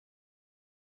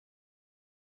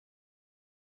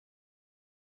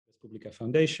Publica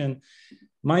Foundation.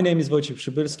 My name is Wojciech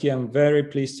Przybylski. I'm very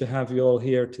pleased to have you all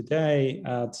here today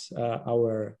at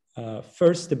our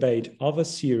first debate of a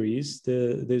series.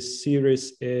 This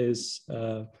series is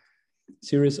a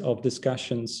series of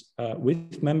discussions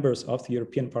with members of the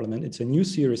European Parliament. It's a new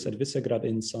series at Visegrad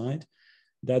Insight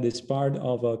that is part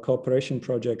of a cooperation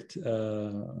project,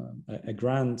 a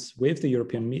grant with the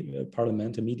European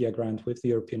Parliament, a media grant with the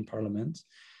European Parliament.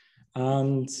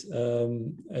 And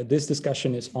this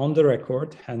discussion is on the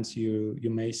record, hence you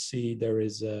may see there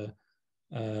is a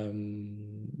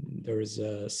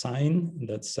sign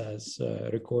that says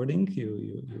recording.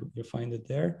 You find it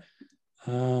there.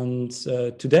 And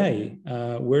today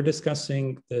we're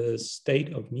discussing the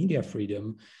state of media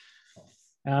freedom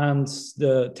and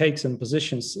the takes and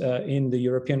positions in the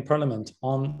European Parliament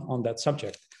on that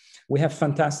subject. We have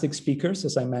fantastic speakers,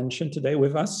 as I mentioned today,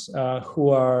 with us, who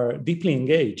are deeply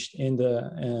engaged in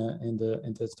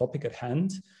the topic at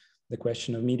hand, the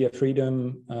question of media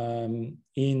freedom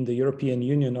in the European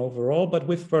Union overall, but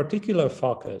with particular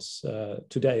focus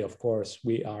today. Of course,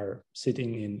 we are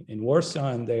sitting in Warsaw,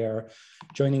 and they are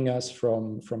joining us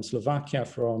from Slovakia,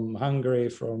 from Hungary,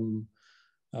 from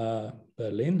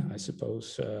Berlin, I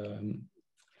suppose.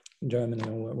 Germany,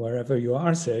 wherever you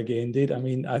are, Sergey, indeed. I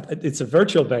mean, it's a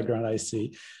virtual background I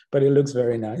see, but it looks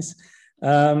very nice.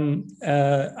 Júlia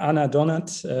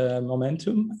Donáth,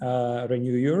 Momentum,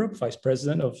 Renew Europe, Vice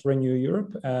President of Renew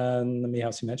Europe, and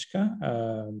Michal Šimečka,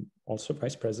 also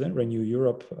Vice President, Renew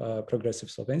Europe, Progressive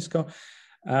Slovensko,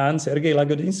 and Sergey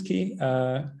Lagodinsky,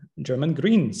 German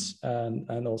Greens,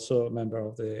 and also a member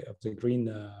of the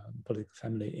Green political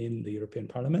family in the European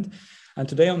Parliament. And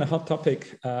today on the hot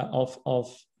topic of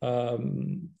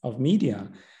media,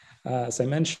 as I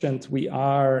mentioned, we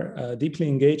are deeply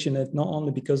engaged in it, not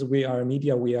only because we are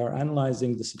media, we are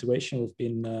analyzing the situation. We've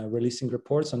been releasing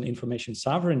reports on information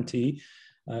sovereignty,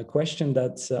 question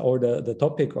that, or the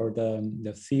topic or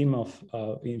the theme of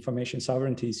information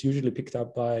sovereignty is usually picked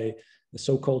up by the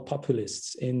so-called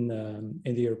populists in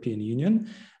the European Union,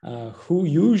 who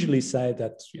usually say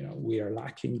that we are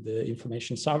lacking the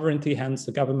information sovereignty, hence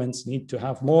the governments need to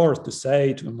have more to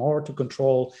say, more to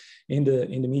control in the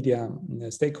media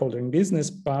stakeholder in business.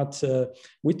 But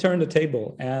we turn the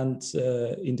table, and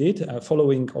indeed,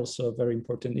 following also a very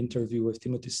important interview with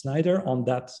Timothy Snyder on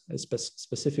that,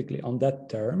 specifically on that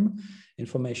term,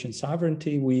 information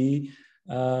sovereignty, we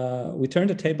turn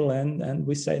the table and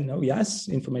we say, no, yes,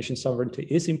 information sovereignty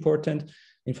is important.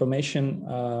 Information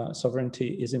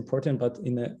sovereignty is important, but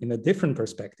in a different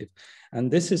perspective. And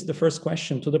this is the first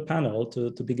question to the panel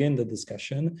to begin the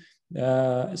discussion.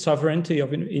 Sovereignty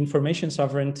of information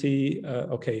sovereignty.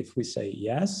 Okay, if we say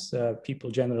yes,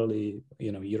 people generally,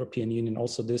 European Union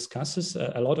also discusses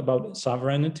a lot about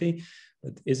sovereignty.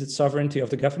 But is it sovereignty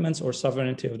of the governments or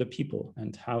sovereignty of the people,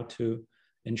 and how to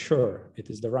ensure it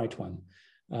is the right one?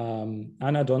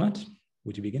 Júlia Donáth,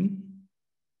 would you begin?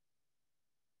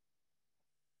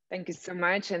 Thank you so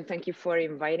much, and thank you for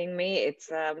inviting me.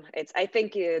 I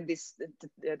think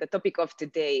the topic of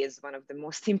today is one of the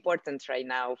most important right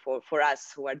now for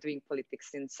us who are doing politics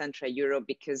in Central Europe,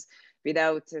 because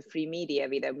without free media,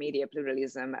 without media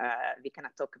pluralism, we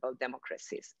cannot talk about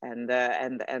democracies and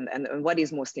what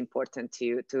is most important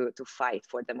to fight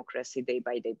for democracy day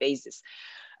by day basis.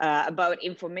 About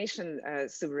information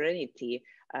sovereignty,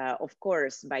 of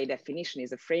course, by definition,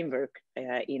 is a framework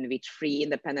in which free,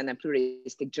 independent, and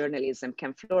pluralistic journalism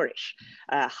can flourish.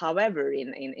 However,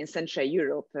 in Central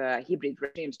Europe, hybrid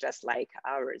regimes just like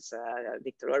ours,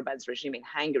 Viktor Orbán's regime in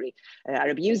Hungary, are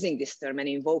abusing this term and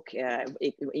invoke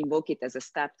it as a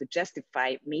step to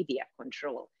justify media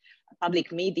control.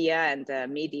 Public media and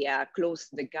media close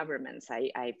to the governments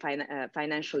I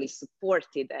financially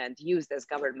supported and used as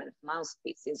government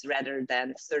mouthpieces rather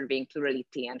than serving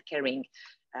plurality and carrying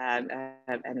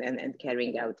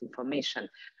out information.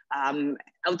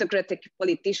 Autocratic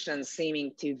politicians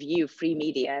seeming to view free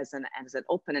media as an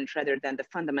opponent rather than the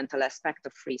fundamental aspect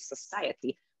of free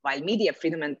society, while media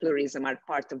freedom and pluralism are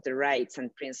part of the rights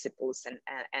and principles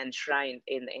enshrined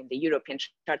in the European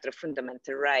Charter of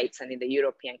Fundamental Rights and in the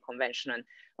European Convention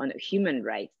on Human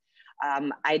Rights.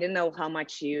 I don't know how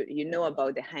much you know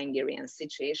about the Hungarian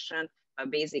situation.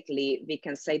 Basically, we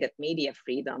can say that media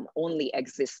freedom only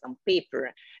exists on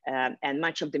paper, and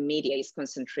much of the media is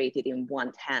concentrated in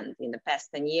one hand. In the past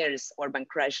 10 years, Orbán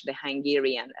crushed the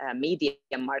Hungarian media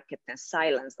market and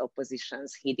silenced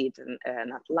oppositions he did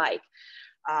not like.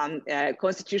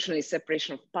 Constitutionally,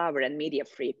 separation of power and media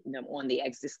freedom only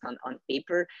exist on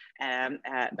paper,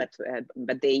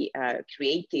 but they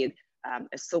created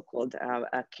a so-called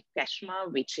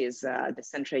CESMA, which is the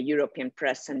Central European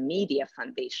Press and Media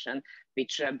Foundation,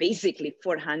 which basically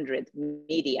 400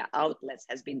 media outlets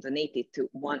has been donated to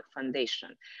one foundation.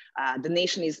 The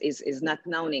nation is not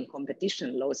known in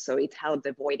competition law, so it helped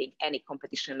avoiding any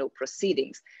competition law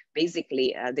proceedings.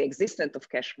 Basically, the existence of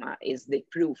CESMA is the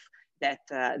proof that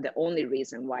the only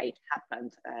reason why it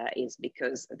happened is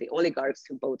because the oligarchs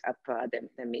who bought up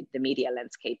the media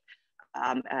landscape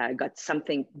got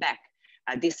something back.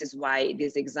 This is why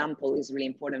this example is really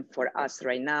important for us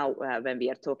right now when we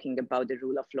are talking about the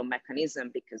rule of law mechanism,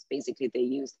 because basically they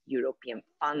used European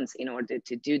funds in order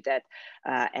to do that.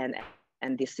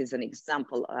 And this is an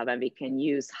example when we can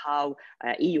use how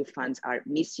EU funds are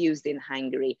misused in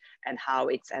Hungary and how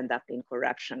it's end up in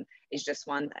corruption. It's just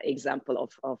one example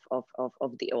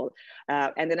of the all.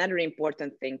 And another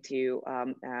important thing to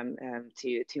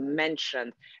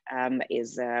mention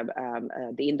is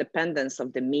the independence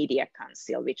of the Media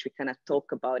Council, which we cannot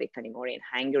talk about it anymore in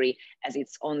Hungary, as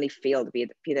it's only filled with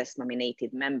Fidesz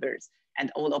nominated members,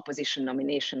 and all opposition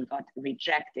nomination got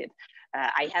rejected.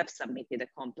 I have submitted a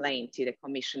complaint to the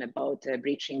Commission about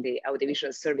breaching the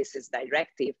Audiovisual Services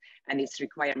Directive and its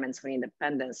requirements for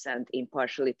independence and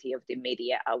impartiality of the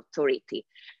media authority.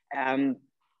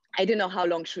 I don't know how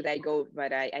long should I go,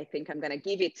 but I think I'm going to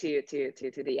give it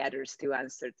to the others to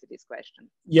answer to this question.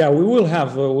 Yeah, we will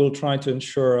have. We'll try to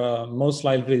ensure most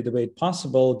lively debate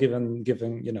possible, given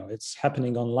it's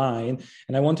happening online.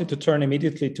 And I wanted to turn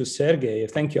immediately to Sergey.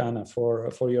 Thank you, Anna,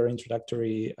 for your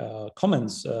introductory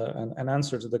comments and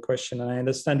answer to the question. And I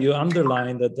understand you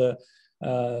underlined that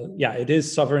it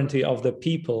is sovereignty of the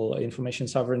people, information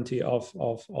sovereignty of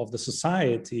the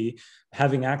society,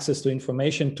 having access to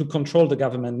information to control the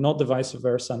government, not the vice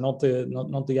versa, not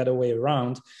the other way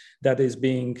around, that is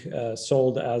being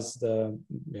sold as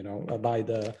by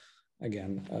the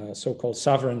so-called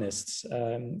sovereignists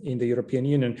in the European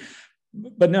Union.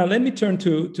 But now let me turn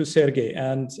to Sergey,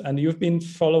 and you've been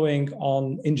following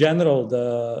on in general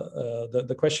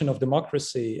the question of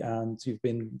democracy, and you've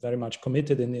been very much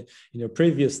committed in your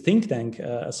previous think tank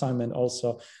assignment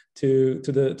also to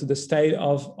the state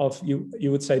of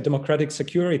you would say democratic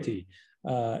security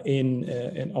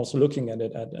in also looking at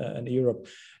it in Europe.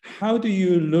 How do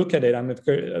you look at it? I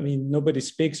mean, nobody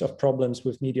speaks of problems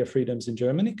with media freedoms in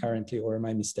Germany currently, or am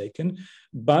I mistaken?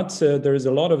 But there is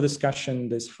a lot of discussion,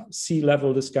 this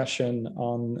C-level discussion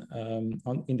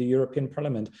in the European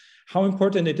Parliament. How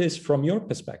important it is from your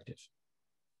perspective?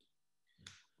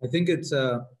 I think it's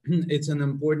an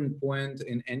important point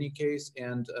in any case,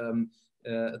 and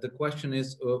the question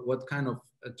is what kind of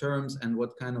terms and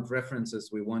what kind of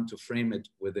references we want to frame it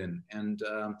within. And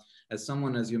as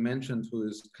someone, as you mentioned, who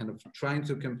is kind of trying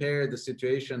to compare the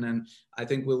situation, and I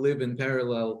think we live in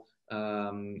parallel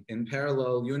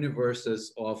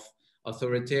universes of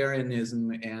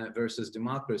authoritarianism versus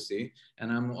democracy.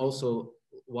 And I'm also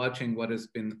watching what has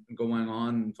been going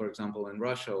on, for example, in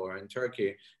Russia or in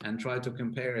Turkey, and try to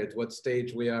compare it, what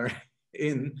stage we are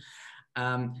in.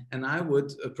 And I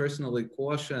would personally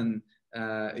caution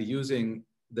using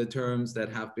the terms that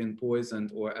have been poisoned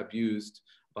or abused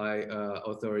by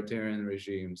authoritarian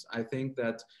regimes. I think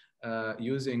that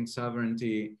using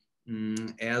sovereignty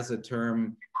as a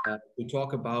term to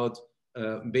talk about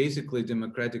basically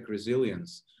democratic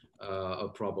resilience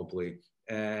probably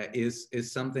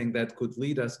is something that could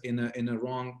lead us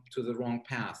to the wrong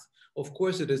path. Of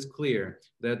course, it is clear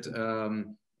that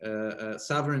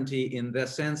sovereignty in the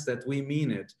sense that we mean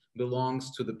it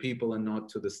belongs to the people and not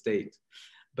to the state.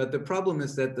 But the problem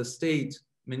is that the state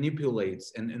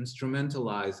manipulates and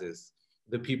instrumentalizes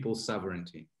the people's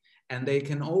sovereignty, and they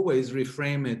can always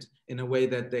reframe it in a way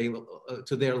that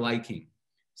to their liking.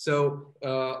 So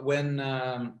when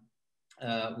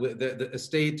the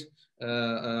state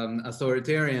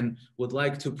authoritarian would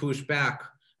like to push back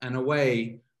and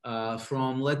away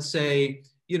from, let's say,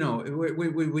 we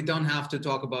don't have to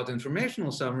talk about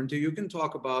informational sovereignty. You can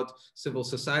talk about civil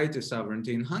society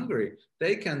sovereignty in Hungary.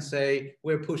 They can say,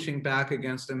 we're pushing back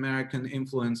against American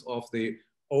influence of the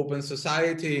Open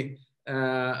Society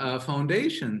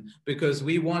Foundation because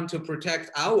we want to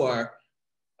protect our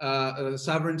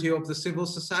sovereignty of the civil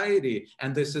society.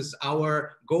 And this is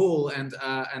our goal and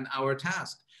our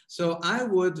task. So I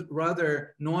would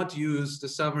rather not use the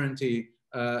sovereignty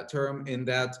term in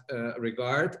that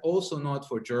regard, also not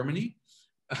for Germany.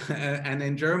 And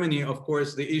in Germany, of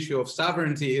course, the issue of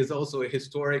sovereignty is also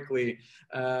historically,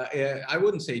 I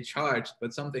wouldn't say charged,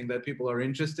 but something that people are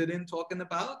interested in talking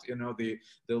about, the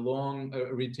long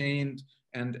retained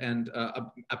and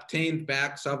obtained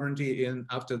back sovereignty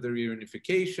after the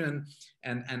reunification,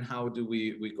 and how do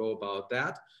we go about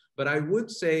that. But I would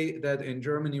say that in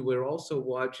Germany, we're also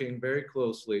watching very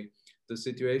closely the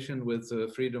situation with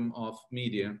freedom of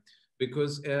media,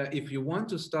 because if you want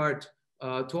to start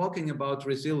talking about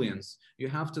resilience, you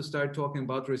have to start talking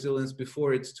about resilience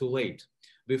before it's too late,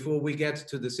 before we get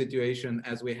to the situation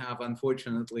as we have,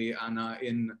 unfortunately, Anna,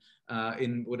 in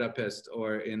Budapest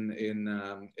or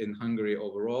in Hungary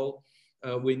overall.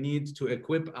 We need to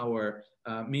equip our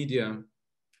media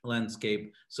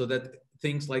landscape so that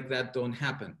things like that don't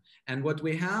happen. And what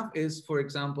we have is, for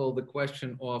example, the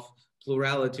question of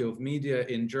plurality of media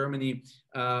in Germany.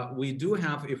 We do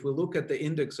have, if we look at the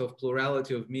index of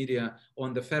plurality of media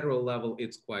on the federal level,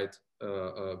 it's quite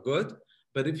good.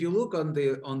 But if you look on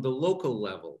the local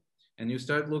level, and you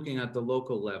start looking at the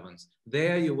local levels,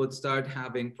 there you would start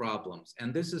having problems.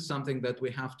 And this is something that we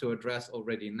have to address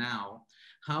already now,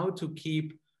 how to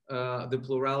keep the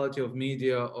plurality of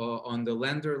media on the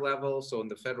lender level, so on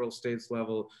the federal states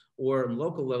level or on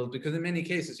local level, because in many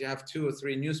cases you have 2 or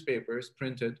 3 newspapers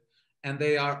printed and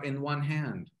they are in one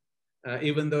hand,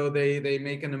 even though they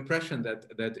make an impression that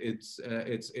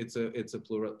it's a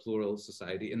plural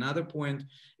society. Another point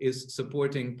is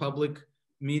supporting public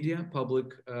media,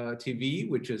 public TV,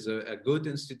 which is a good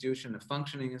institution, a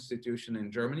functioning institution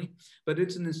in Germany, but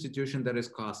it's an institution that is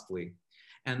costly.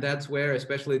 And that's where,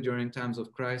 especially during times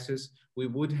of crisis, we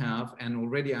would have and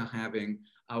already are having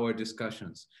our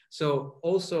discussions. So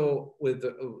also with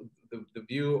the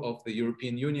view of the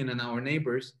European Union and our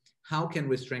neighbors, how can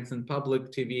we strengthen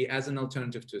public TV as an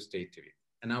alternative to state TV?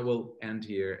 And I will end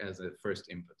here as a first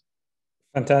input.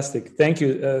 Fantastic. Thank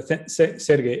you,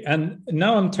 Sergey. And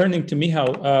now I'm turning to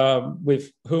Michal,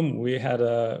 with whom we had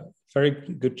a very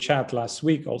good chat last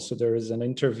week. Also, there is an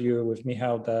interview with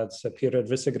Michal that's appeared at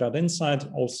Visegrad Insight,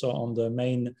 also on the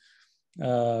main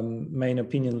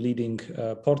opinion leading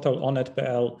portal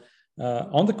onet.pl,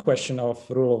 on the question of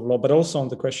rule of law, but also on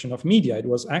the question of media. It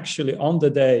was actually on the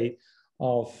day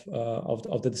of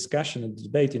the discussion and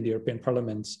debate in the European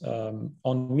Parliament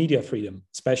on media freedom,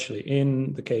 especially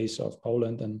in the case of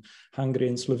Poland and Hungary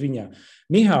and Slovenia.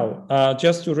 Michal,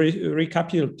 just to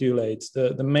recapitulate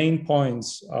the main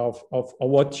points of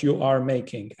what you are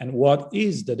making and what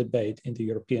is the debate in the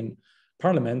European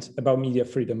Parliament about media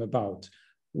freedom about.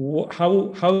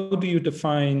 How do you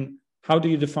define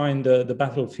the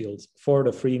battlefield for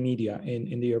the free media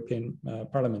in the European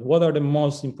Parliament? What are the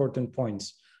most important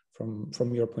points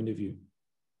from your point of view?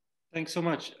 Thanks so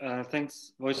much.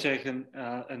 Thanks, Wojciech,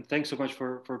 and thanks so much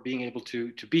for being able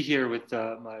to be here with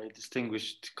my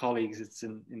distinguished colleagues. It's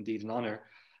indeed an honor.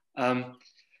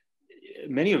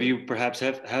 Many of you perhaps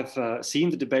have seen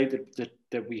the debate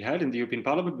that we had in the European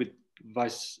Parliament with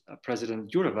Vice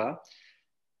President Jourova,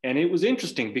 and it was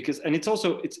interesting because, and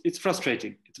it's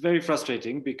frustrating. It's very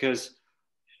frustrating because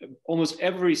almost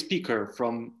every speaker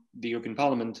from the European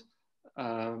Parliament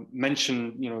mention,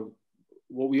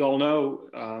 what we all know,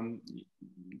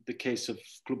 the case of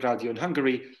Klub Radio in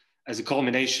Hungary as a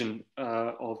culmination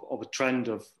of a trend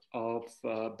of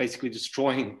basically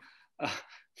destroying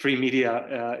free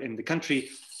media in the country.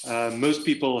 Most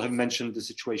people have mentioned the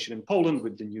situation in Poland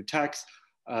with the new tax.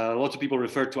 Lots of people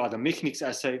refer to Adam Michnik's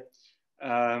essay.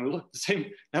 The same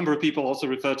number of people also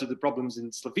refer to the problems in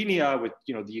Slovenia with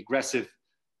the aggressive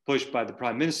push by the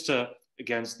Prime Minister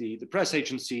against the press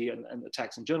agency and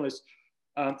attacks on journalists.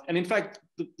 And in fact,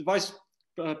 the Vice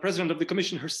President of the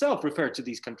Commission herself referred to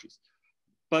these countries.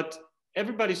 But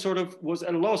everybody sort of was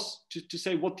at a loss to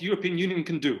say what the European Union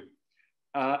can do.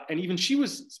 And even she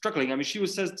was struggling. I mean, she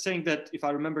was saying that, if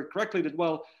I remember correctly, that,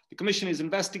 well, the Commission is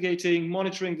investigating,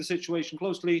 monitoring the situation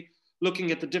closely,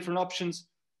 looking at the different options.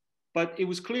 But it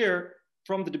was clear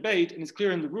from the debate, and it's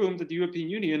clear in the room, that the European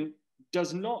Union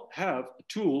does not have a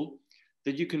tool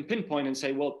that you can pinpoint and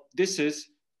say, well, this is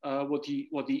what the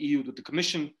EU, that the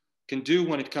Commission can do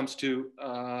when it comes to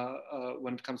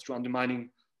undermining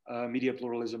media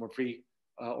pluralism or free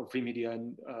media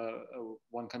in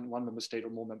one member state or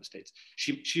more member states.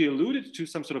 She alluded to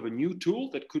some sort of a new tool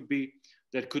that could be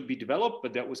developed,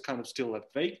 but that was kind of still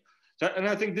vague. And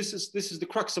I think this is the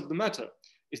crux of the matter,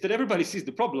 is that everybody sees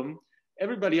the problem,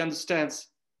 everybody understands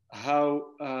how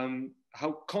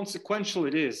consequential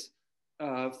it is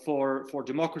for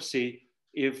democracy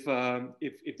if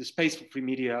the space for free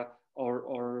media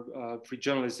or free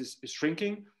journalists is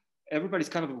shrinking. Everybody's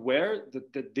kind of aware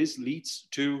that this leads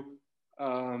to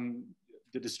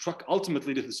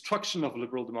ultimately the destruction of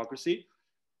liberal democracy.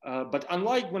 But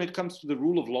unlike when it comes to the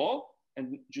rule of law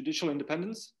and judicial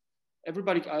independence,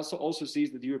 everybody also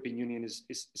sees that the European Union is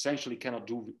essentially cannot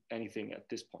do anything at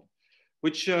this point,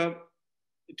 which to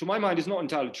my mind is not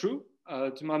entirely true.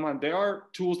 To my mind, there are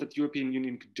tools that the European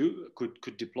Union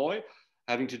could deploy,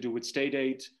 having to do with state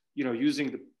aid,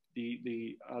 using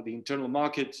the internal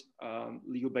market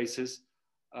legal basis,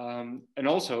 and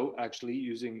also actually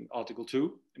using Article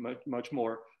 2 much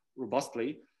more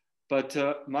robustly. But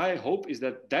my hope is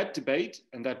that that debate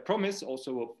and that promise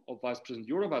also of Vice President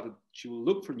Jourova, that she will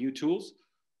look for new tools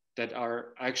that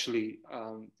are actually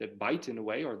that bite in a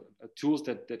way, or tools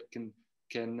that can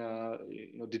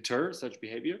deter such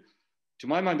behavior. To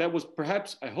my mind, that was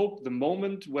perhaps, I hope, the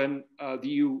moment when the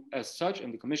EU as such,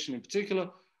 and the Commission in particular,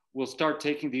 will start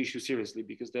taking the issue seriously,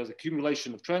 because there's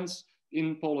accumulation of trends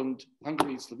in Poland,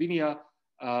 Hungary, Slovenia.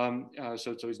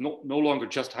 So it's no longer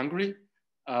just Hungary.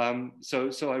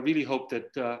 So I really hope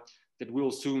that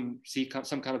we'll soon see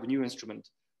some kind of a new instrument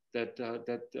that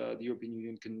the European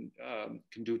Union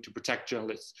can do to protect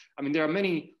journalists. I mean, there are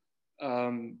many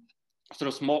sort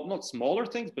of not smaller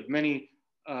things, but many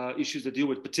issues that deal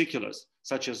with particulars,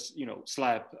 such as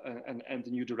SLAPP and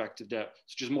the new directive there,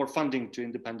 such as more funding to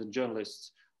independent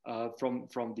journalists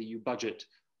from the EU budget.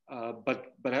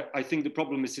 But I think the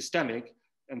problem is systemic,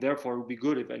 and therefore it would be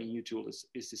good if any new tool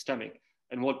is systemic.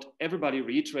 And what everybody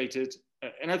reiterated,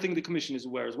 and I think the Commission is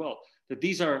aware as well, that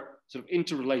these are sort of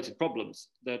interrelated problems,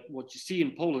 that what you see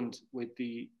in Poland with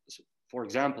for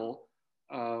example,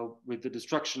 with the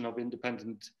destruction of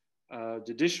independent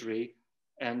judiciary,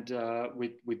 and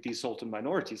with the assault on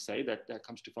minorities, say, that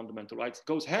comes to fundamental rights,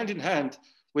 goes hand in hand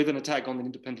with an attack on the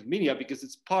independent media, because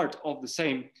it's part of the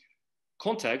same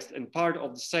context and part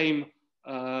of the same,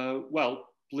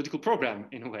 political program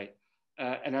in a way.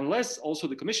 And unless also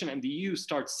the Commission and the EU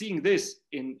start seeing this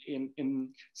in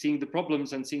seeing the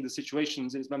problems and seeing the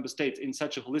situations in its member states in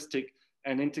such a holistic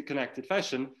and interconnected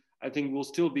fashion, I think we'll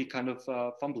still be kind of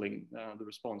fumbling the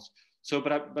response. So,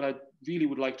 but I really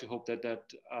would like to hope that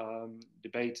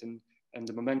debate and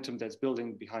the momentum that's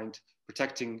building behind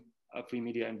protecting free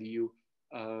media in the EU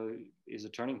is a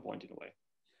turning point in a way.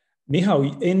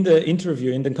 Michal, in the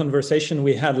interview, in the conversation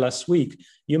we had last week,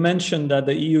 you mentioned that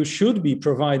the EU should be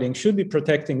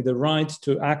protecting the right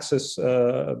to access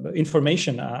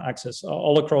information access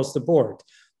all across the board.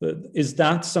 Is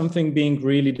that something being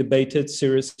really debated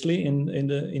seriously in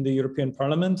the European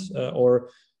Parliament, or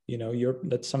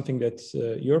that's something that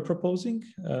you're proposing?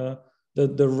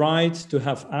 The right to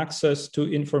have access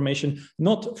to information,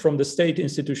 not from the state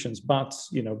institutions, but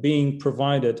being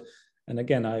provided. And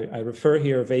again, I refer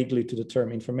here vaguely to the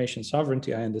term information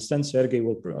sovereignty. I understand Sergey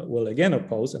will again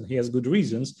oppose, and he has good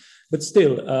reasons, but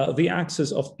still the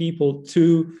access of people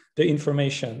to the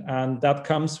information, and that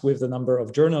comes with the number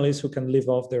of journalists who can live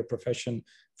off their profession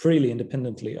freely,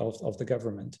 independently of the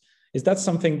government. Is that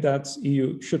something that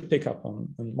EU should pick up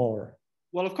on more?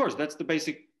 Well, of course, that's the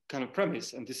basic kind of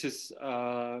premise, and this is,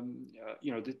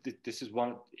 this is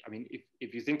one. I mean,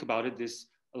 if you think about it, this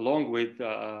along with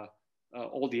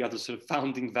all the other sort of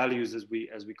founding values, as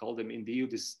we call them in the EU,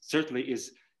 this certainly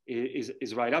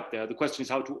is right up there. The question is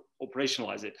how to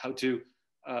operationalize it, how to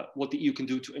what the EU can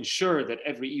do to ensure that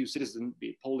every EU citizen, be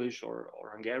it Polish or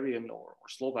Hungarian or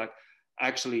Slovak,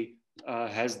 actually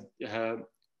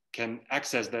can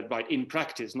access that right in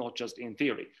practice, not just in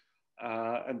theory.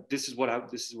 And this is what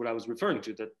I was referring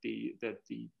to, that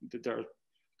there are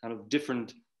kind of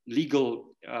different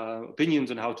legal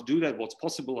opinions on how to do that, what's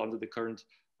possible under the current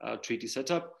treaty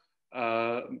setup.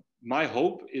 My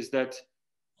hope is that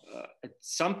at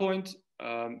some point,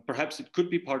 perhaps it could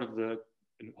be part of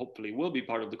and hopefully will be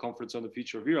part of the Conference on the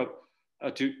Future of Europe,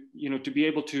 to be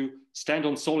able to stand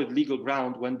on solid legal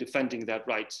ground when defending that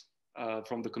right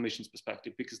from the Commission's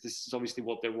perspective, because this is obviously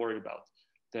what they're worried about,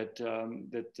 that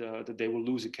they will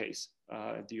lose a case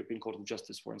at the European Court of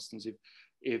Justice, for instance,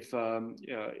 if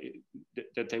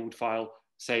that they would file,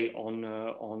 say,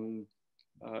 on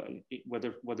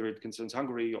whether it concerns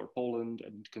Hungary or Poland,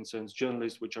 and concerns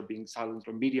journalists which are being silenced,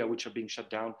 or media which are being shut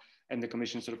down, and the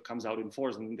Commission sort of comes out in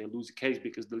force and they lose a case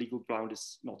because the legal ground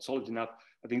is not solid enough.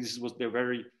 I think this is what they're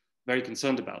very, very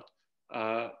concerned about.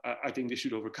 I think they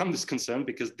should overcome this concern,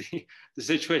 because the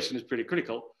situation is pretty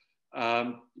critical.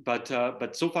 But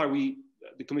so far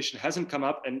the Commission hasn't come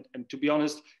up, and to be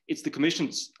honest, it's the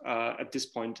Commission's at this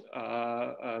point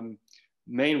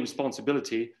main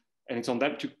responsibility. And it's on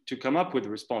them to come up with a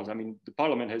response. I mean, the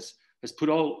Parliament has put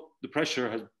all the pressure,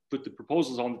 has put the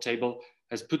proposals on the table,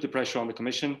 has put the pressure on the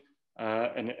Commission,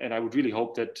 and I would really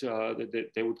hope that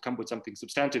they would come with something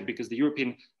substantive, because the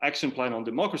European Action Plan on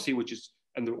Democracy, which is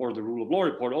or the Rule of Law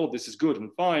report, all of this is good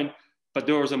and fine, but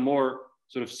those are more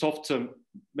sort of softer,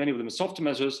 many of them are softer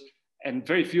measures, and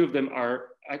very few of them are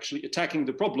actually attacking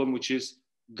the problem, which is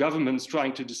governments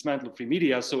trying to dismantle free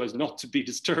media so as not to be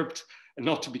disturbed and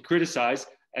not to be criticized,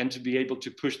 and to be able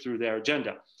to push through their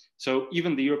agenda. So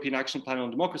even the European Action Plan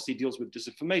on Democracy deals with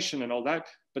disinformation and all that,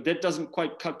 but that doesn't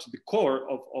quite cut to the core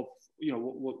of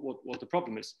what the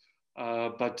problem is.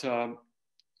 Well,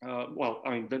 I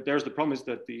mean, there's the promise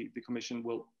that the Commission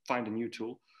will find a new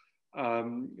tool,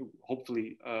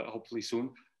 hopefully soon.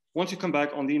 Want to come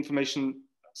back on the information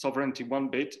sovereignty one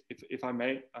bit, if I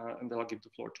may, and then I'll give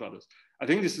the floor to others. I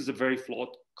think this is a very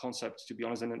flawed concept, to be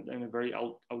honest, and a very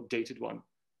outdated one.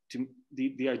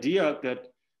 The idea that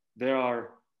there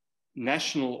are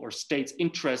national or states'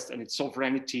 interests and its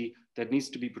sovereignty that needs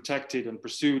to be protected and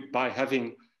pursued by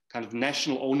having kind of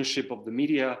national ownership of the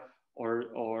media,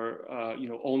 or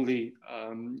only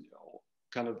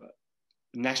kind of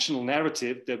national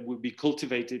narrative that would be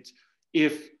cultivated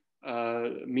if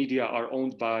media are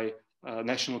owned by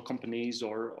national companies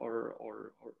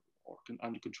or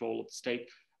under control of the state.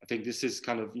 I think this is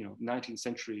kind of 19th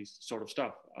century sort of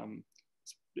stuff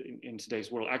in today's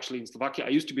world. Actually, in Slovakia, I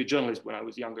used to be a journalist when I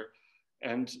was younger,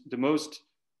 and the most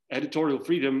editorial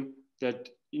freedom that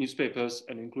newspapers,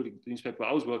 and including the newspaper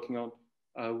I was working on,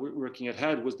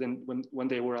 had was then when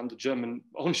they were under German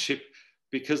ownership,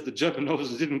 because the German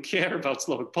officers didn't care about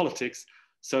Slovak politics,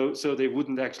 so they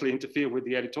wouldn't actually interfere with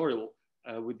the editorial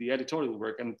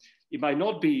work. And it might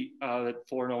not be that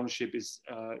foreign ownership is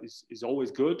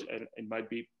always good, and it might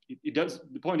be. It does.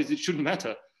 The point is, it shouldn't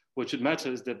matter. What should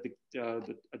matter is that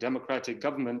a democratic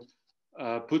government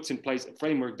puts in place a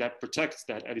framework that protects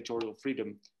that editorial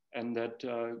freedom, and that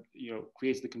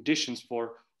creates the conditions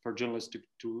for journalists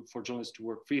to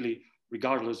work freely,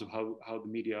 regardless of how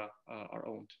the media are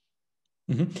owned.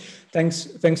 Mm-hmm.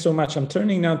 Thanks so much. I'm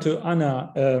turning now to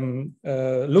Anna.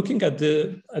 Looking at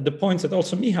the points that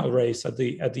also Michal raised at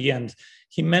the end,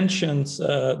 he mentions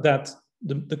that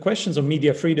the questions of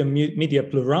media freedom, media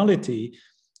plurality,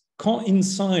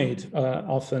 coincide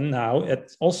often now,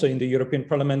 also in the European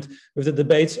Parliament, with the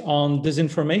debates on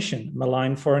disinformation,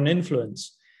 malign foreign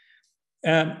influence.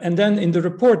 And then in the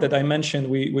report that I mentioned,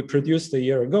 we produced a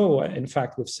year ago, in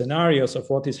fact, with scenarios of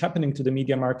what is happening to the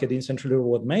media market in Central Europe,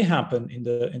 what may happen in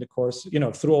the course,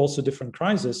 through also different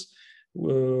crises,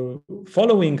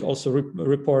 following also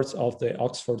reports of the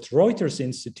Oxford Reuters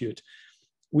Institute.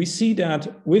 We see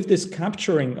that with this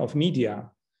capturing of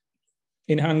media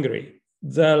in Hungary,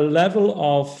 the level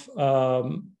of,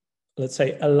 let's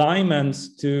say, alignment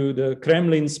to the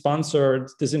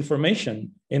Kremlin-sponsored disinformation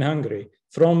in Hungary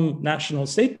from national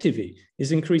state TV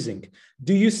is increasing.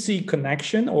 Do you see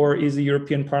connection, or is the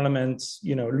European Parliament,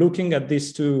 looking at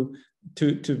this to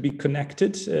be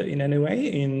connected in any way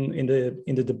in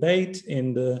the debate,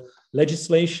 in the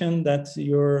legislation that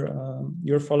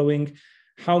you're following?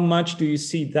 How much do you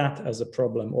see that as a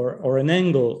problem, or an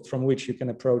angle from which you can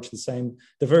approach the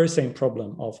very same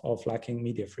problem of lacking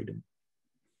media freedom?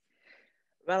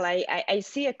 Well, I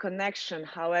see a connection.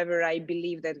 However, I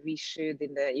believe that we should,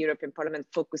 in the European Parliament,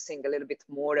 focusing a little bit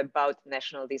more about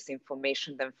national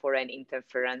disinformation than foreign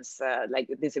interference, like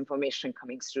disinformation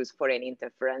coming through foreign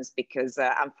interference, because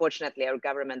unfortunately, our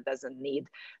government doesn't need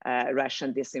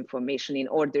Russian disinformation in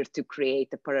order to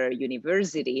create a parallel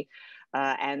university.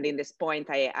 And in this point,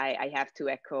 I have to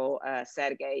echo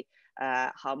Sergey.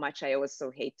 How much I also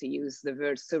hate to use the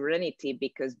word sovereignty,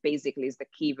 because basically it's the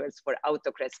keywords for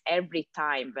autocrats. Every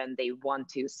time when they want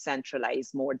to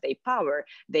centralize more their power,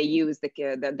 they use the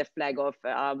flag of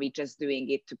we just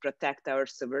doing it to protect our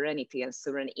sovereignty and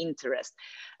sovereign interest.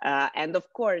 And of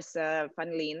course,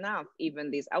 funnily enough,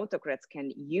 even these autocrats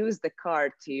can use the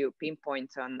card to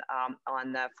pinpoint on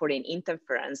foreign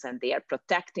interference, and they are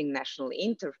protecting national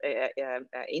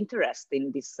interest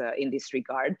in this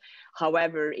regard.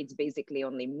 However, it's basically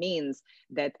only means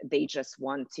that they just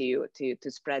want to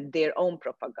spread their own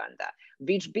propaganda,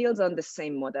 which builds on the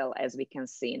same model as we can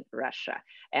see in Russia.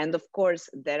 And of course,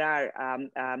 there are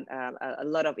a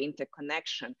lot of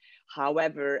interconnection.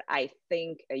 However, I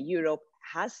think Europe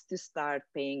has to start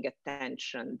paying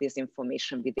attention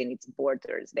disinformation within its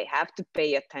borders. They have to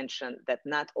pay attention that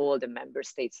not all the member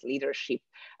states' leadership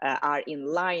are in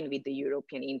line with the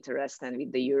European interest and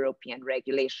with the European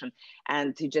regulation.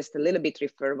 And to just a little bit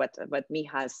refer what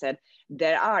Michal said,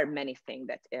 there are many things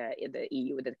that the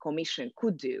EU, the Commission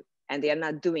could do, and they are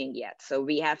not doing yet. So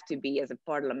we have to be, as a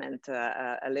parliament,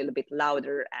 a little bit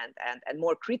louder and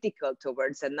more critical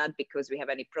towards, and not because we have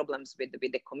any problems with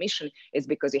the Commission, it's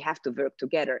because we have to work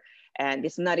together. And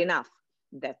it's not enough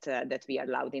that we are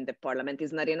loud in the parliament.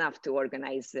 It's not enough to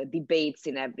organize debates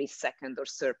in every second or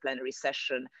third plenary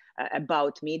session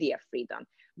about media freedom.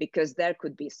 because there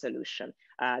could be a solution.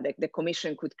 The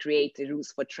Commission could create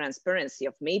rules for transparency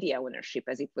of media ownership,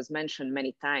 as it was mentioned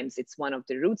many times. It's one of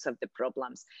the roots of the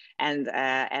problems. And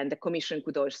the Commission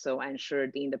could also ensure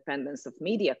the independence of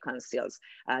media councils.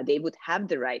 They would have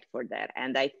the right for that.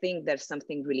 And I think there's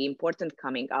something really important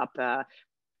coming up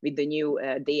with the new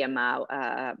DMO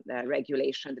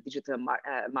regulation, the Digital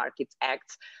Markets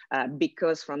Act,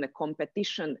 because from a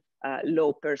competition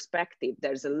law perspective,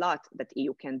 there's a lot that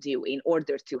EU can do in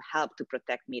order to help to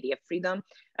protect media freedom.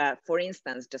 For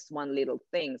instance, just one little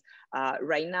thing.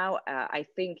 Right now, I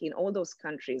think in all those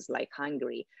countries like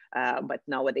Hungary, but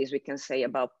nowadays we can say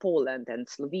about Poland and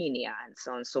Slovenia and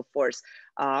so on and so forth,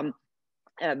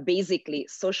 basically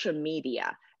social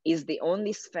media is the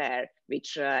only sphere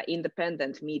which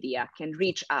independent media can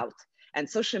reach out. And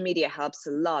social media helps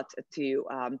a lot to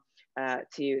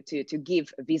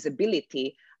give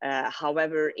visibility.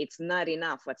 However, it's not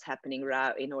enough what's happening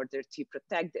in order to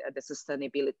protect the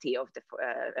sustainability of the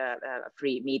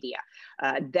free media.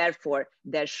 Therefore,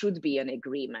 there should be an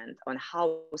agreement on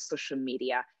how social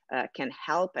media can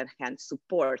help and can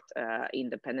support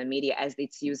independent media as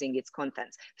it's using its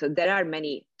content. So there are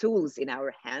many tools in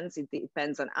our hands. It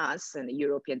depends on us and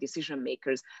European decision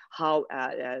makers how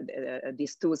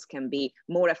these tools can be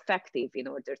more effective in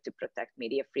order to protect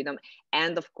media freedom.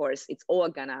 And of course, it's all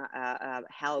gonna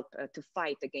help to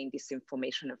fight against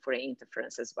disinformation and foreign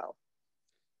interference as well.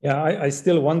 Yeah, I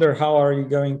still wonder how are you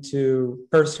going to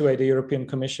persuade the European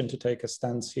Commission to take a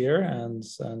stance here, and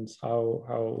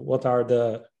what are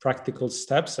the practical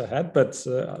steps ahead? But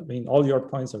I mean, all your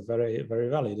points are very, very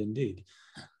valid indeed.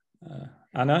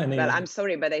 Anna, well, I'm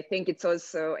sorry, but I think it's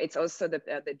also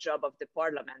the job of the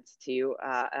Parliament to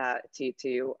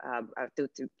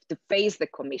face the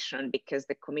Commission, because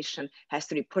the Commission has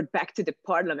to report back to the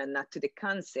Parliament, not to the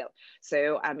Council.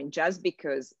 So I mean, just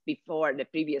because before the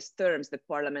previous terms the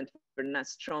Parliament were not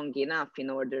strong enough in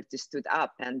order to stood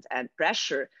up and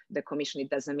pressure the Commission, it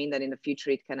doesn't mean that in the future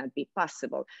it cannot be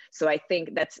possible. So I think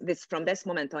from this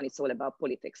moment on, it's all about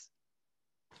politics.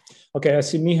 Okay, I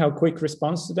see Michal, quick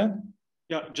response to that.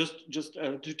 Yeah, just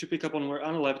to pick up on where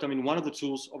Anna left. I mean, one of the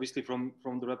tools, obviously, from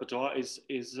the repertoire is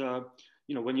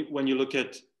you know, when you look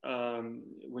at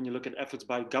efforts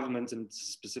by governments, and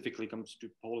specifically comes to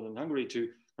Poland and Hungary, to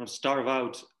kind of starve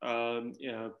out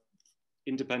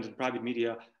independent private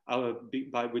media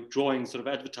by withdrawing sort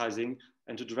of advertising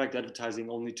and to direct advertising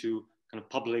only to kind of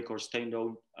public or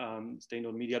state-owned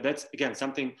media. That's again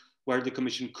something where the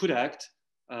Commission could act.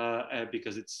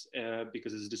 Because it's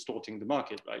distorting the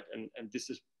market, right? And this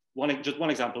is just one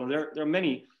example. And there are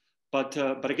many, but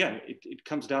again, it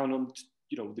comes down on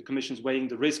the Commission's weighing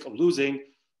the risk of losing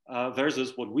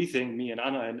versus what we think, me and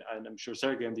Anna, and I'm sure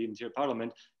Sergey and the entire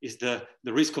Parliament, is the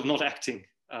risk of not acting,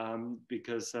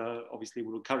 because obviously we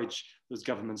will encourage those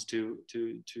governments to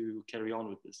carry on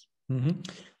with this. Mm-hmm.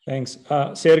 Thanks,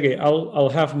 Sergey. I'll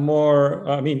have more.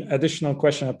 Additional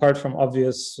question apart from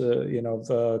obvious,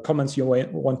 the comments you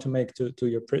want to make to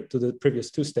the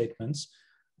previous two statements.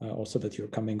 Also that you're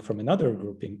coming from another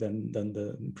grouping than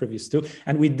the previous two.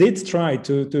 And we did try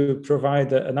to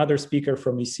provide another speaker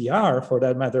from ECR, for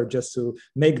that matter, just to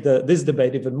make this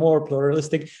debate even more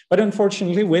pluralistic. But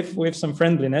unfortunately, with some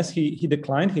friendliness, he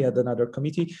declined. He had another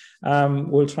committee.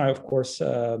 We'll try, of course,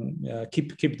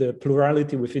 keep the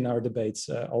plurality within our debates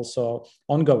also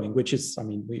ongoing, which is,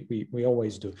 we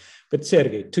always do. But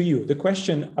Sergey, to you, the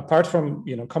question, apart from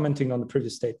commenting on the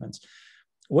previous statements,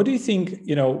 what do you think,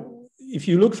 if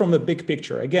you look from the big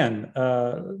picture, again,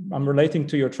 I'm relating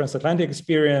to your transatlantic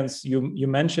experience. You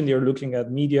mentioned you're looking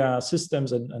at media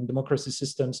systems and democracy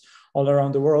systems all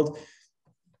around the world.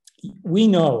 We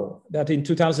know that in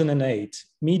 2008,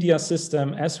 media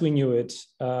system as we knew it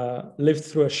lived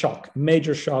through a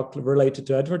major shock related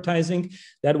to advertising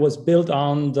that was built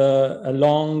on a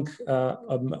long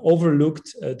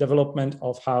overlooked development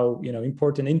of how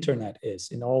important internet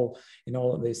is in all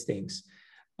of these things.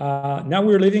 Now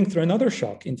we're living through another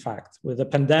shock, in fact, with the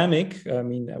pandemic.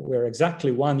 We're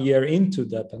exactly 1 year into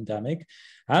the pandemic,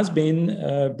 has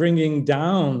been bringing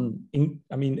down,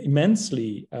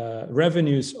 immensely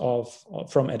revenues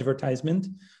from advertisement,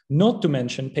 not to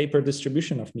mention paper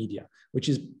distribution of media, which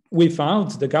is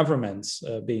without the governments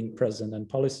being present and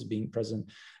policies being present,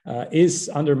 is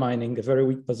undermining a very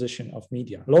weak position of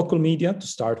media. Local media, to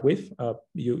start with,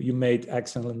 you made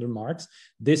excellent remarks.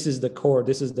 This is the core,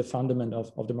 this is the fundament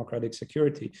of democratic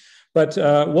security. But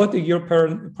what the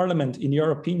European Parliament, in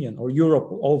your opinion, or Europe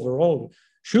overall,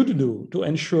 should do to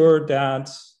ensure that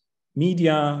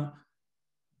media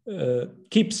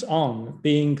keeps on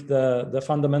being the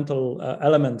fundamental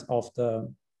element of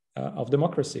the of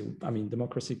democracy. I mean,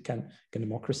 democracy can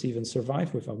democracy even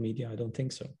survive without media? I don't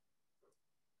think so.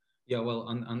 Yeah, well,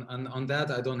 on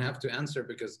that, I don't have to answer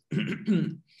because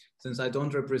since I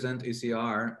don't represent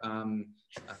ECR.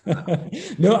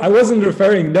 No, I wasn't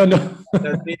referring. No.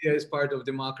 That media is part of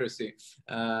democracy.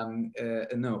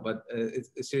 No, but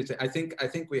seriously, I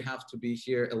think we have to be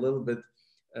here a little bit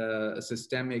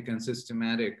systemic and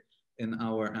systematic in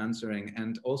our answering,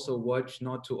 and also watch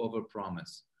not to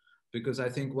overpromise, because I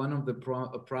think one of the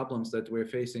problems that we're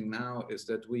facing now is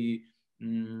that we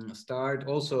start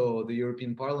also the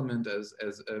European Parliament, as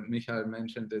Michal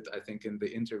mentioned it, I think in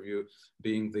the interview,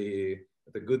 being the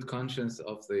good conscience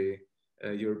of the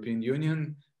European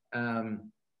Union.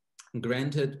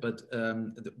 Granted, but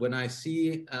when I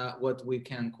see what we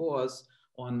can cause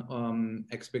on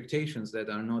expectations that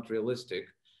are not realistic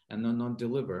and not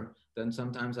deliver, then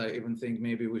sometimes I even think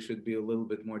maybe we should be a little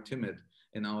bit more timid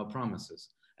in our promises.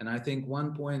 And I think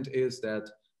one point is that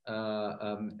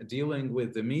dealing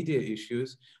with the media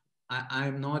issues,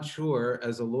 I'm not sure,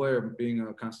 as a lawyer, being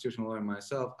a constitutional lawyer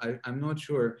myself, I'm not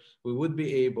sure we would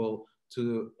be able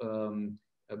to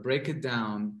break it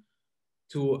down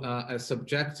to a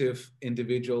subjective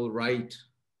individual right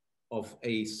of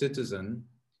a citizen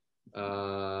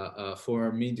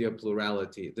for media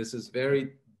plurality. This is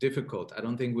very difficult. I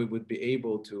don't think we would be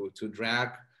able to drag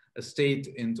a state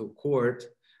into court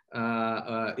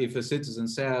if a citizen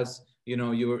says, you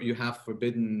know, you have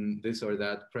forbidden this or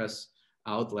that press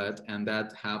outlet and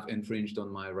that have infringed on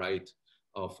my right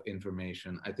of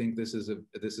information. I think this is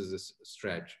a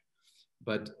stretch,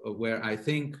 but where I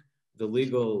think the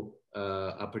legal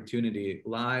opportunity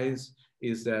lies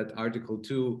is that Article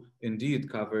 2 indeed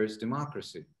covers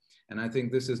democracy. And I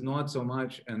think this is not so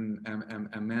much a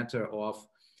matter of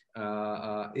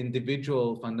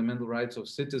individual fundamental rights of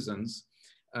citizens.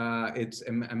 It's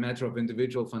a matter of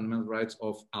individual fundamental rights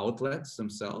of outlets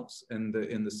themselves in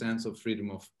the sense of freedom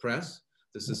of press.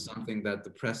 This is something that the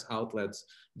press outlets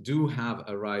do have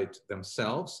a right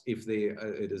themselves if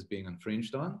it is being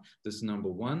infringed on. This is number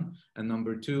one. And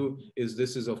number two is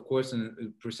this is, of course,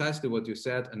 precisely what you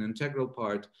said, an integral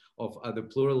part of the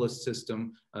pluralist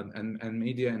system and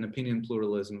media and opinion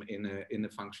pluralism in a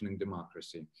functioning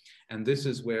democracy. And this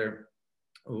is where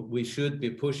we should be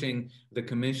pushing the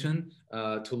Commission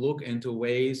to look into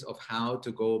ways of how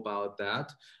to go about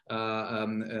that.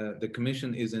 The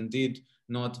Commission is indeed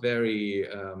not very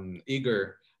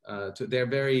eager they're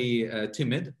very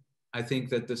timid. I think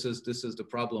that this is the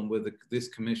problem with this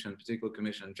commission, particular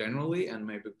commission generally, and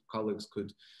maybe colleagues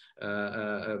could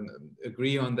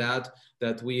agree on that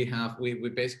we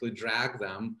basically drag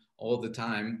them all the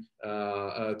time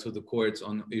to the courts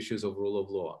on issues of rule of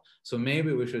law. So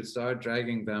maybe we should start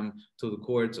dragging them to the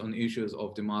courts on issues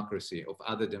of democracy, of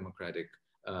other democratic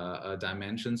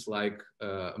dimensions like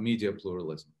media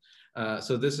pluralism.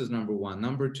 So this is number one.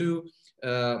 Number two,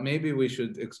 maybe we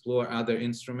should explore other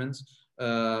instruments.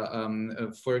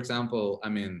 For example, I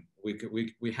mean,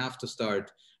 we have to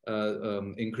start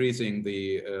increasing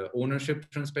the ownership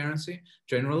transparency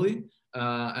generally,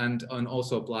 and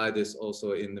also apply this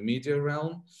also in the media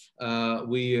realm.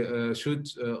 We should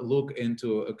look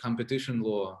into a competition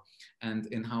law and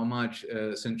in how much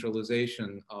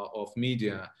centralization of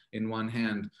media in one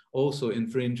hand also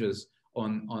infringes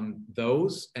on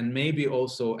those, and maybe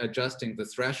also adjusting the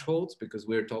thresholds, because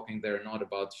we're talking there not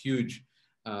about huge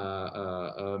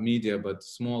media, but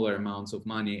smaller amounts of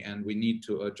money, and we need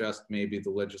to adjust maybe the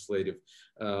legislative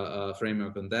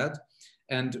framework on that.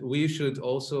 And we should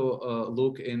also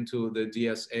look into the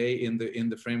DSA in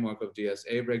the framework of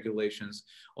DSA regulations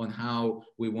on how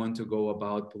we want to go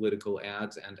about political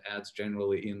ads and ads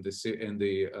generally in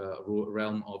the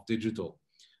realm of digital,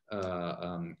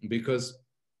 because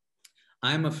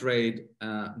I'm afraid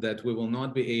that we will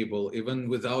not be able, even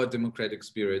with our democratic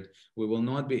spirit, we will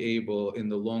not be able in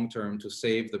the long term to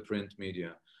save the print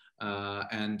media.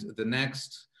 And the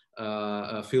next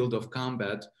field of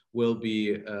combat will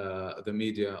be the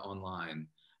media online.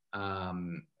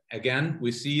 Again,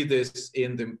 we see this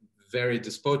in the very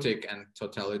despotic and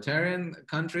totalitarian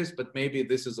countries, but maybe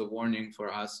this is a warning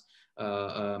for us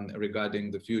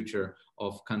regarding the future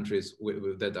of countries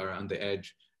that are on the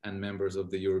edge and members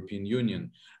of the European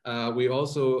Union. We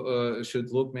also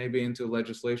should look maybe into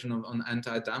legislation on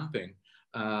anti-dumping,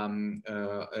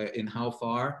 in how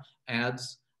far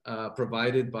ads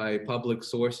provided by public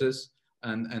sources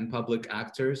and public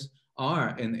actors are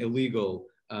an illegal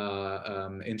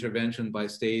intervention by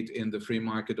state in the free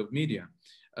market of media.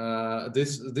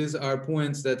 These are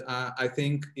points that I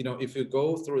think, if you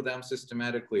go through them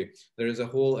systematically, there is a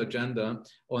whole agenda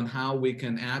on how we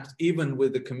can act, even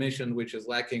with the Commission, which is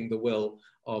lacking the will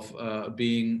of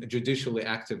being judicially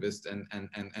activist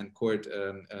and court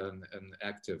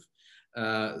active.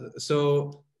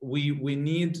 So we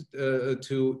need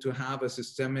to have a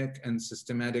systemic and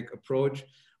systematic approach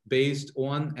based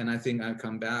on, and I think I'll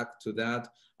come back to that,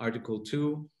 Article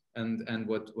 2, and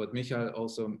what Michal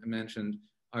also mentioned.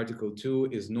 Article 2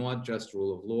 is not just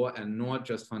rule of law and not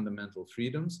just fundamental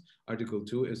freedoms. Article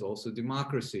 2 is also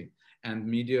democracy, and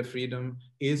media freedom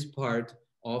is part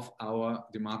of our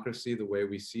democracy, the way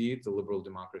we see it, the liberal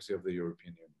democracy of the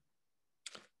European Union.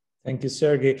 Thank you,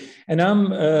 Sergey. And I'm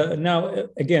now,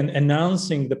 again,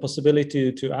 announcing the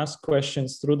possibility to ask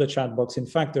questions through the chat box. In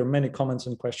fact, there are many comments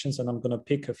and questions, and I'm going to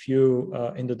pick a few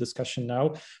in the discussion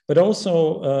now. But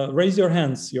also raise your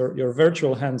hands, your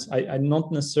virtual hands. I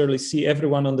not necessarily see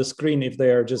everyone on the screen if they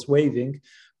are just waving.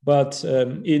 But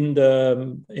in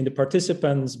the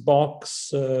participants box,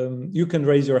 you can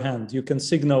raise your hand, you can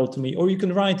signal to me, or you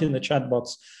can write in the chat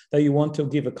box that you want to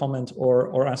give a comment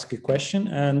or ask a question.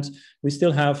 And we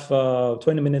still have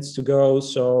 20 minutes to go,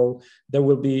 so there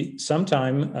will be some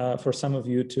time for some of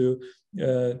you to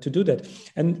do that.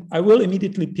 And I will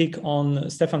immediately pick on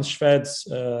Stefan Šved's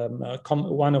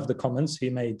one of the comments. He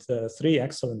made 3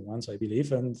 excellent ones, I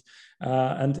believe, and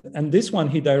this one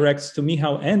he directs to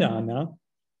Michal and Anna.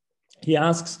 He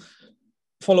asks,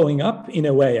 following up in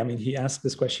a way, I mean, he asked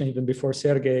this question even before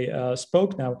Sergey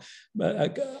spoke now,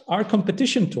 are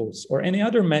competition tools or any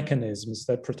other mechanisms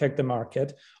that protect the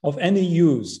market of any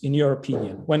use, in your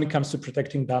opinion, when it comes to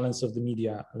protecting balance of the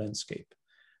media landscape?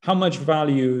 How much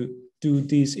value do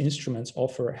these instruments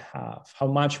have? How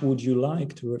much would you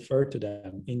like to refer to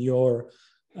them in your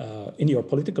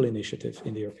political initiative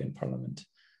in the European Parliament?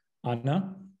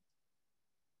 Anna?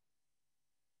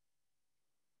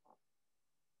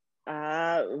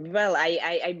 Well,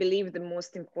 I believe the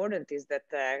most important is that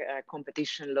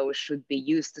competition law should be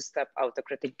used to stop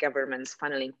autocratic governments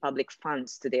funneling public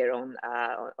funds to their own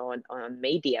on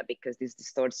media, because this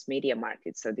distorts media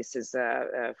markets. So this is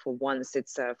for once,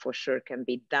 it's for sure can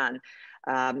be done.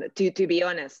 To be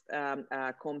honest,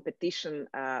 competition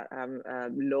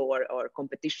law or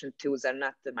competition tools are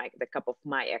not the cup of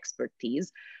my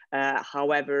expertise.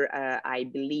 However, I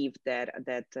believe that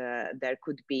there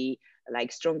could be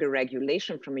like stronger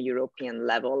regulation from a European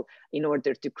level in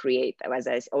order to create, as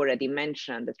I already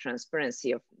mentioned, the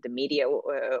transparency of the media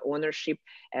ownership,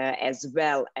 as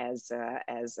well as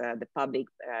the public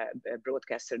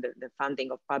broadcaster, the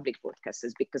funding of public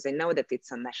broadcasters, because I know that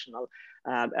it's a national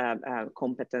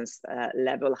competence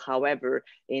level. However,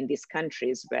 in these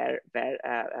countries where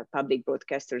public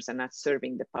broadcasters are not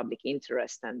serving the public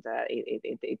interest, and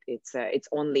it's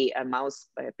only a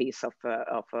mouthpiece of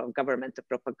governmental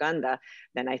propaganda,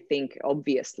 then I think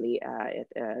obviously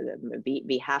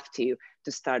we have to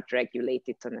start regulate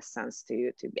it in a sense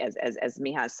to as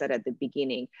Michal said at the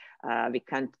beginning, we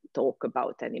can't talk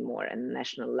about anymore at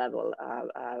national level,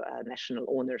 national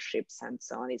ownerships and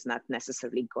so on. It's not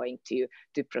necessarily going to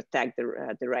protect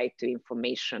the right to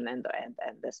information and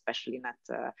especially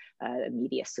not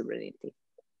media sovereignty.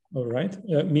 All right,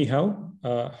 Michal,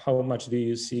 how much do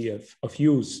you see of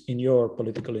use in your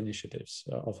political initiatives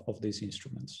of these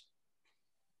instruments?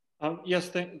 Yes,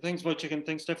 thanks, Wojciech, and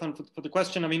thanks, Stefan, for the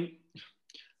question. I mean,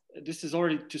 this has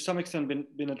already to some extent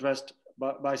been addressed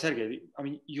by Sergey. I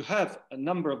mean, you have a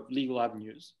number of legal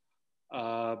avenues,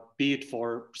 be it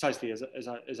for precisely,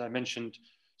 as I mentioned,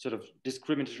 sort of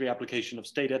discriminatory application of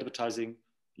state advertising,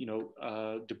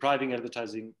 depriving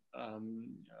advertising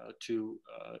to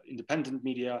independent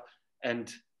media,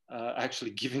 and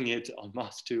actually giving it en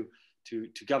masse to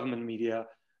government media,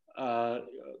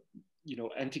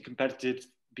 anti-competitive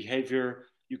behavior.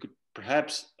 You could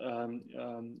perhaps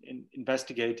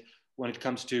investigate when it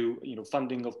comes to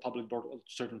funding of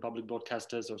certain public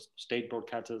broadcasters or state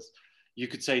broadcasters. You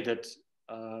could say that,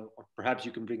 or perhaps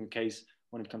you can bring a case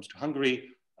when it comes to Hungary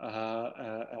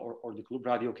or the Klub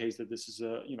Radio case, that this is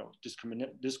a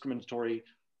discriminatory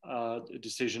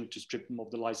decision to strip them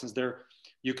of the license. There,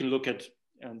 you can look at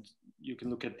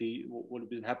what has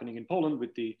been happening in Poland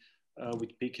with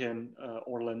PKN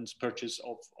Orlen's purchase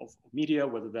of media,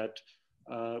 whether that's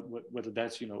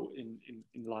in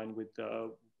line with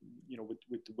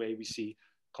with the way we see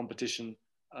competition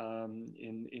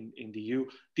in the EU.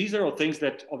 These are all things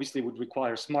that obviously would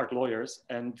require smart lawyers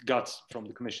and guts from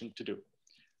the Commission to do.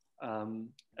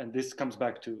 And this comes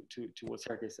back to what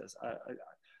Sergey says.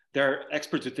 There are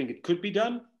experts who think it could be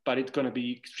done, but it's going to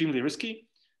be extremely risky.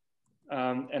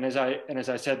 And as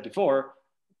I said before,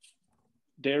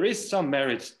 there is some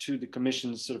merit to the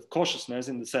Commission's sort of cautiousness,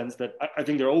 in the sense that I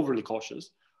think they're overly cautious.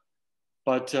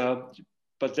 But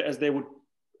as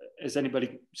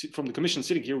anybody from the Commission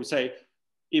sitting here would say,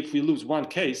 if we lose one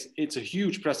case, it's a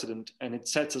huge precedent and it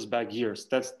sets us back years.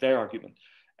 That's their argument.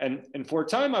 And for a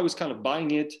time, I was kind of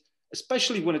buying it,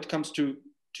 especially when it comes to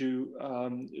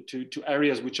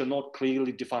areas which are not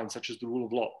clearly defined, such as the rule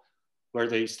of law, where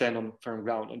they stand on firm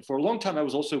ground. And for a long time, I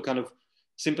was also kind of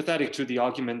sympathetic to the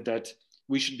argument that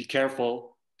we should be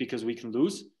careful because we can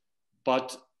lose.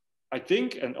 But I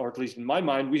think, or at least in my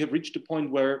mind, we have reached a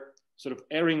point where sort of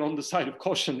erring on the side of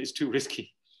caution is too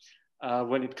risky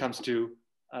when it comes to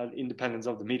independence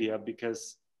of the media,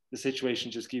 because the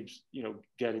situation just keeps,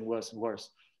 getting worse and worse.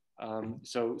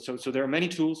 So there are many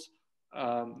tools,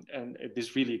 and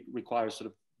this really requires sort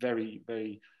of very,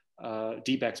 very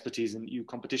deep expertise in EU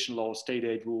competition law, state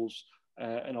aid rules,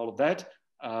 and all of that.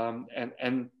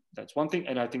 And that's one thing.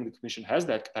 And I think the Commission has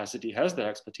that capacity, has that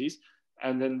expertise,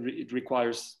 and then it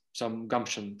requires some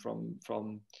gumption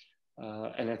from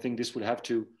and I think this would have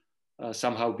to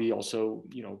somehow be also,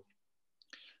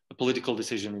 a political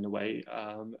decision in a way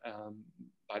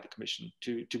by the Commission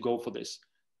to go for this.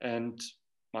 And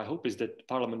my hope is that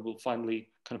Parliament will finally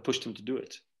kind of push them to do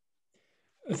it.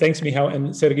 Thanks, Michal.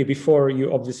 And Sergey, before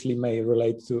you obviously may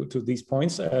relate to these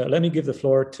points, let me give the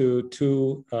floor to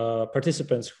two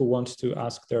participants who want to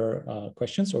ask their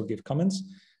questions or give comments.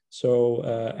 So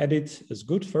Edith is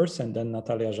good first, and then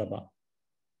Natalia Żaba.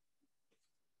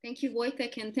 Thank you,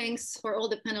 Wojtek, and thanks for all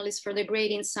the panelists for the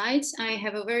great insights. I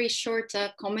have a very short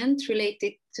comment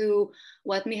related to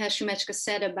what Michal Šimečka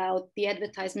said about the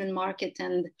advertisement market,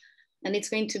 and it's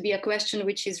going to be a question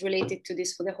which is related to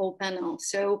this for the whole panel.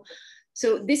 So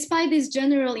despite this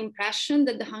general impression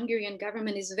that the Hungarian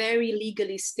government is very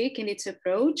legalistic in its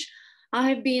approach, I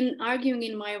have been arguing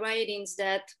in my writings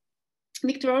that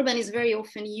Viktor Orban is very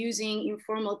often using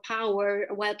informal power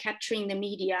while capturing the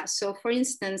media. So for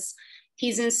instance,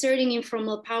 he's inserting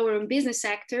informal power in business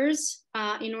actors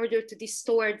in order to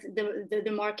distort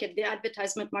the market, the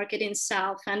advertisement market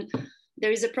itself. And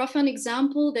there is a profound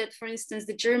example that, for instance,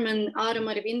 the German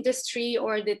automotive industry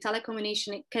or the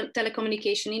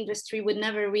telecommunication industry would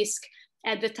never risk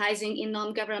advertising in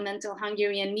non-governmental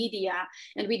Hungarian media.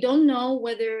 And we don't know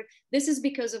whether this is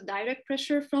because of direct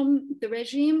pressure from the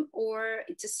regime or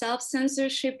it's a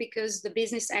self-censorship because the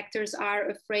business actors are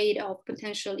afraid of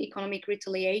potential economic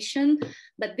retaliation.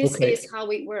 But this is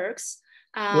how it works.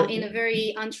 In a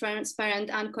very untransparent,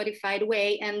 uncodified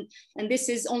way. And this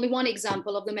is only one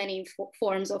example of the many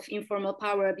forms of informal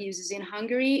power abuses in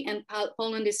Hungary, and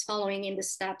Poland is following in the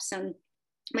steps. And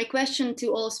my question to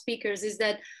all speakers is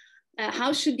that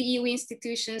how should the EU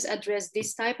institutions address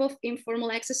this type of informal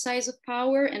exercise of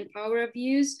power and power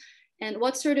abuse? And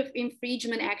what sort of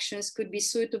infringement actions could be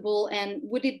suitable? And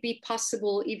would it be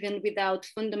possible even without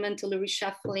fundamentally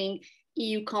reshuffling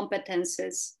EU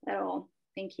competences at all?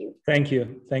 Thank you. Thank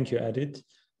you. Thank you, Edith.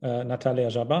 Natalia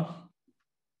Żaba.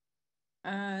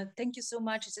 Thank you so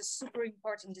much. It's a super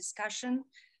important discussion.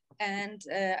 And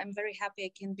I'm very happy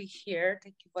I can be here.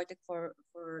 Thank you, Wojtek, for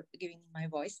giving me my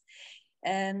voice.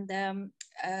 And I'm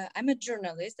a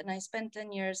journalist and I spent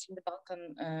 10 years in the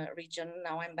Balkan region.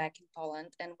 Now I'm back in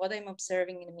Poland. And what I'm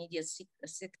observing in the media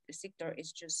sector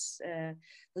is just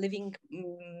leaving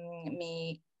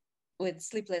me with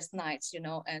sleepless nights,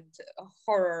 and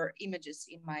horror images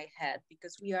in my head,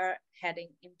 because we are heading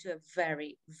into a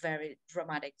very, very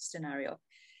dramatic scenario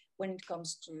when it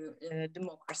comes to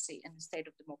democracy and the state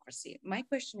of democracy. My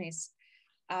question is,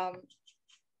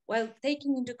 well,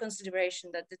 taking into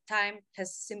consideration that the time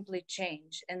has simply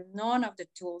changed and none of the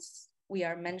tools we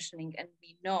are mentioning and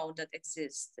we know that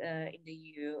exist in the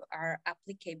EU are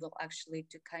applicable actually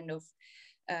to kind of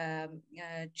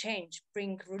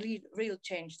bring real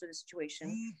change to the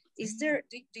situation. Is there,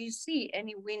 do you see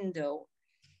any window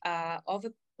of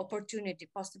opportunity,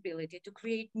 possibility to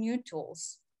create new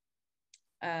tools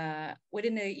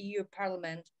within the EU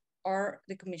Parliament or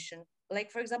the Commission,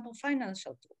 like for example,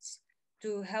 financial tools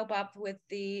to help up with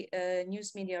the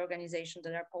news media organizations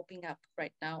that are popping up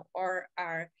right now or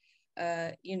are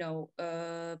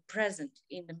present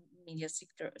in the media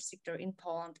sector in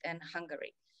Poland and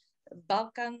Hungary?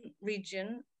 Balkan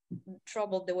region,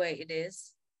 troubled the way it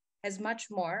is, has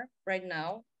much more right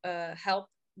now help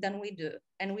than we do,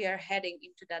 and we are heading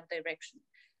into that direction.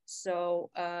 So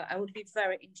I would be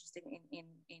very interested in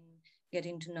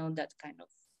getting to know that kind of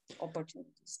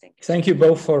opportunities. Thank you. Thank you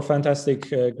both for fantastic,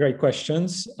 great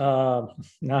questions.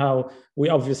 Now we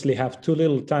obviously have too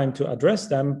little time to address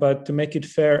them, but to make it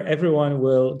fair, everyone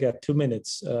will get 2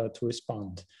 minutes to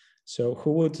respond. So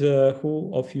who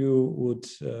of you would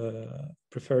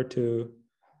prefer to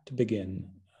to begin?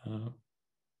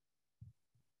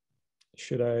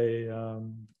 Should I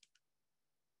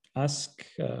ask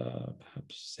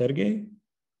perhaps Sergey?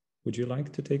 Would you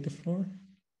like to take the floor?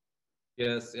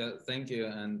 Yes, yeah, thank you.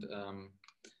 And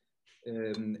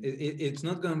it's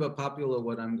not going to be popular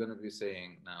what I'm going to be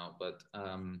saying now, but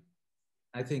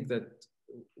I think that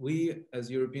we as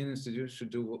European institutions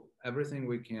should do everything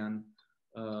we can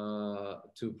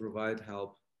to provide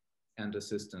help and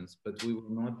assistance, but we will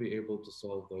not be able to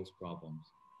solve those problems.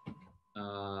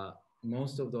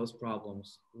 Most of those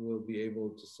problems will be able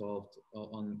to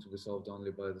be solved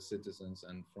only by the citizens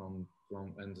and from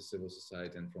the civil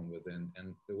society and from within.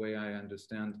 And the way I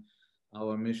understand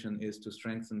our mission is to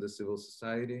strengthen the civil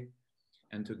society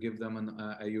and to give them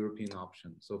a European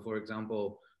option. So, for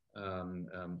example,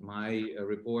 my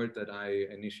report that I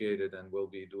initiated and will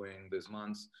be doing this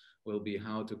month will be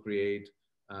how to create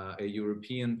a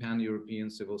pan-European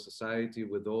civil society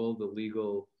with all the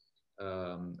legal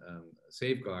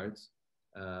safeguards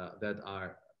that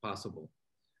are possible.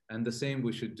 And the same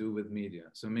we should do with media.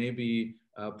 So maybe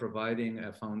providing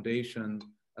a foundation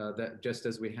that just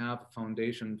as we have a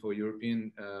foundation for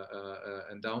European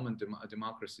endowment,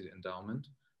 democracy endowment,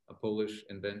 a Polish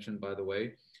invention, by the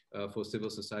way, for civil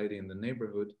society in the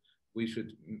neighborhood, we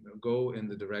should go in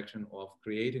the direction of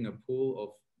creating a pool of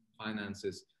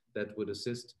finances that would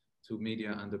assist to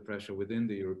media under pressure within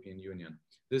the European Union.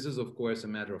 This is, of course, a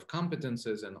matter of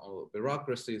competences and all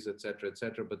bureaucracies, et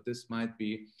cetera, but this might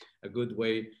be a good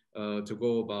way to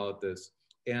go about this.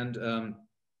 And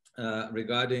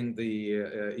regarding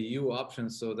the EU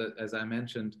options, so that, as I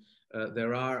mentioned,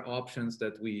 there are options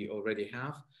that we already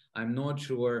have. I'm not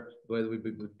sure whether we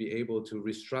would be able to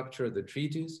restructure the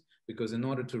treaties, because in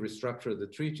order to restructure the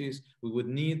treaties, we would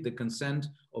need the consent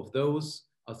of those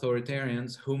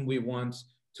authoritarians whom we want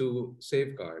to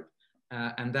safeguard.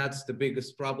 And that's the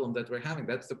biggest problem that we're having.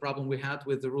 That's the problem we had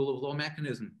with the rule of law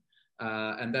mechanism.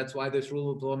 And that's why this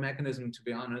rule of law mechanism, to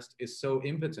be honest, is so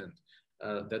impotent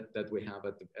that we have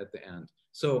at the end.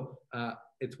 So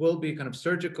it will be kind of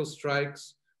surgical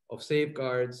strikes of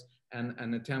safeguards and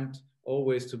an attempt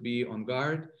always to be on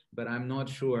guard, but I'm not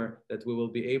sure that we will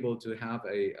be able to have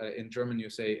in German you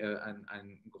say,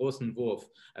 einen großen Wurf,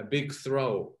 a big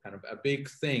throw, kind of a big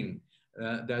thing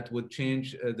that would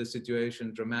change the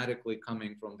situation dramatically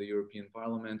coming from the European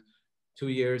Parliament. 2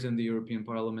 years in the European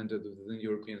Parliament within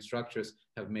European structures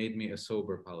have made me a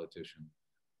sober politician.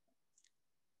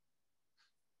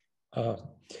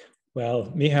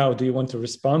 Well, Michal, do you want to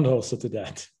respond also to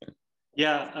that?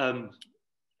 Yeah,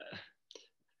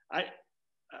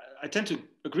 I tend to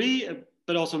agree,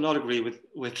 but also not agree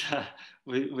with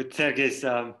Sergey's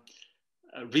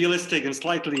realistic and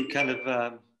slightly kind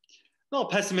of not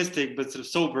pessimistic, but sort of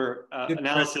sober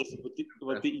analysis of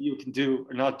what the EU can do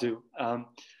or not do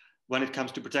when it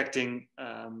comes to protecting,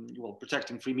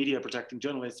 protecting free media, protecting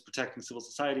journalists, protecting civil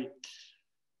society.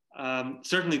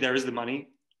 Certainly there is the money,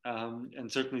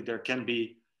 and certainly there can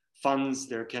be funds,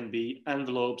 there can be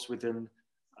envelopes within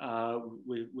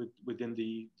within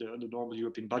the normal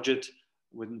European budget,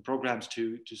 within programs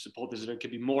to support this. There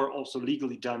can be more also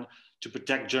legally done to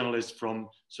protect journalists from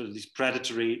sort of these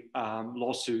predatory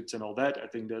lawsuits and all that. I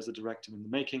think there's a directive in the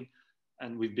making,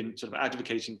 and we've been sort of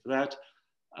advocating for that.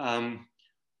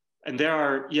 And there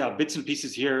are, bits and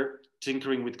pieces here,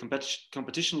 tinkering with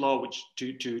competition law, which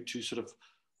to sort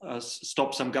of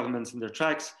stop some governments in their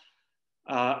tracks.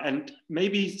 And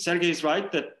maybe Sergey is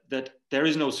right that there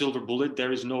is no silver bullet,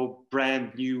 there is no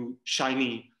brand new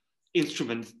shiny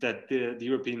instrument that the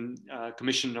European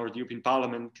Commission or the European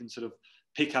Parliament can sort of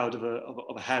pick out of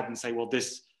a hat and say, well,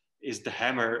 this is the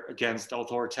hammer against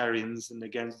authoritarians and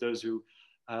against those who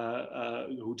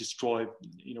destroy,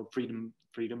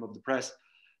 freedom of the press.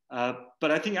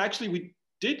 But I think actually we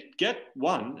did get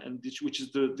one, and which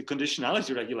is the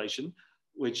conditionality regulation,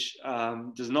 which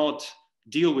does not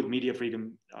deal with media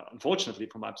freedom, unfortunately,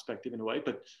 from my perspective in a way,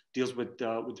 but deals with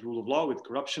the rule of law, with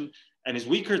corruption, and is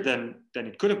weaker than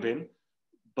it could have been,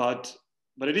 but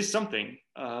it is something.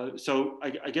 So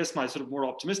I guess my sort of more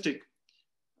optimistic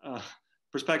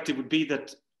perspective would be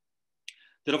that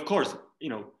of course,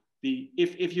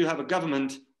 if you have a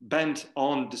government bent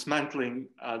on dismantling,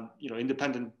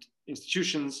 independent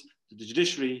institutions, the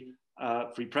judiciary,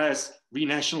 free press,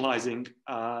 renationalizing,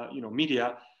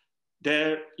 media,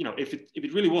 if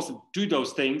it really was to do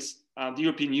those things, the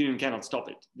European Union cannot stop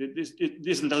it.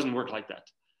 This doesn't work like that.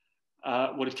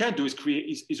 What it can do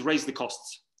is raise the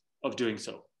costs of doing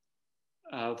so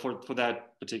for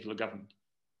that particular government.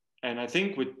 And I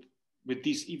think with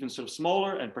these even sort of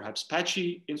smaller and perhaps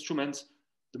patchy instruments,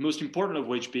 the most important of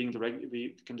which being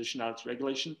the conditionality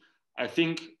regulation, I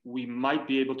think we might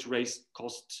be able to raise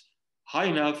costs high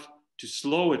enough to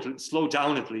slow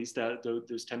down at least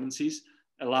those tendencies,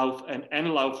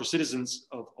 allow for citizens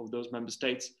of those member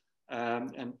states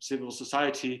and civil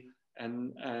society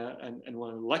and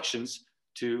elections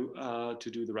to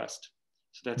do the rest.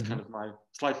 So that's kind of my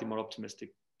slightly more optimistic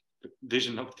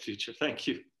vision of the future. Thank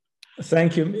you.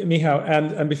 Thank you, Michal.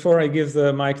 And before I give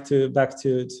the mic back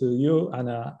to you,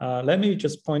 Anna, let me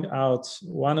just point out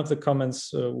one of the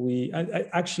comments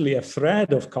actually a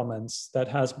thread of comments that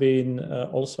has been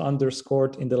also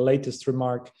underscored in the latest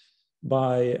remark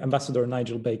by Ambassador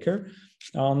Nigel Baker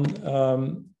on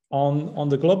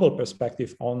the global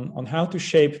perspective, on how to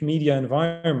shape media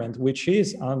environment, which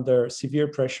is under severe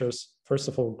pressures, first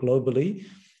of all, globally,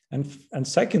 and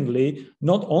secondly,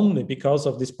 not only because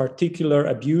of these particular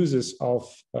abuses of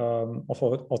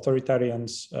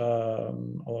authoritarians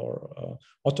or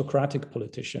autocratic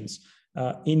politicians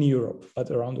in Europe,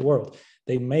 but around the world.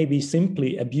 They may be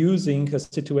simply abusing a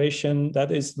situation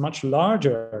that is much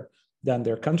larger than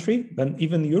their country, than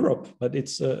even Europe, but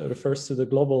it refers to the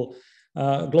global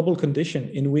condition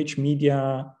in which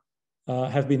media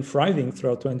have been thriving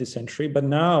throughout 20th century, but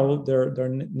now there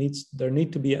need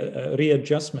to be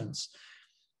readjustments.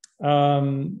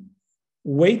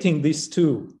 Weighting these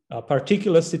two, a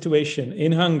particular situation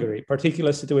in Hungary,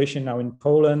 particular situation now in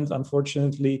Poland,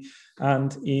 unfortunately,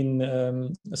 and in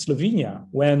Slovenia,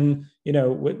 when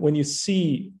you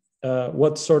see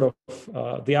what sort of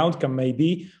the outcome may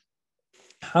be,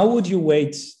 how would you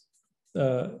weight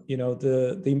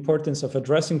the importance of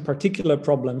addressing particular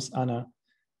problems, Anna,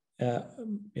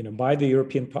 by the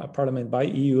European Parliament, by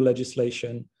EU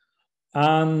legislation,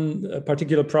 and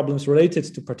particular problems related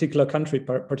to particular country,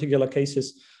 particular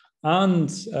cases,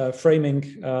 and framing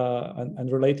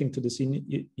and relating to this,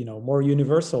 more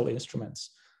universal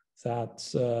instruments that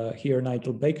here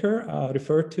Nigel Baker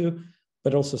referred to,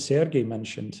 but also Sergey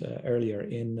mentioned earlier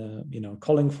in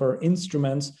calling for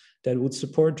instruments that would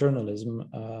support journalism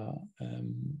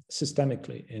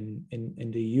systemically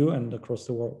in the EU and across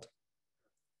the world.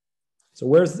 So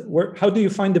how do you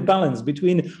find the balance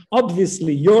between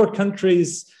obviously your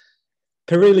country's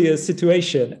perilous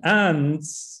situation and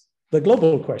the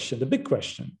global question, the big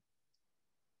question?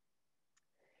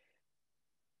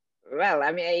 Well,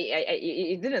 I mean,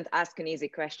 you didn't ask an easy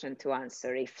question to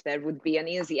answer. If there would be an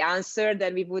easy answer,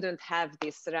 then we wouldn't have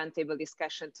this roundtable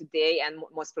discussion today, and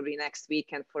most probably next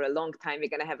week. And for a long time, we're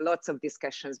going to have lots of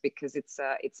discussions because it's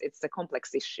a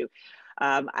complex issue.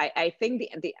 I think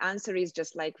the answer is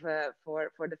just like for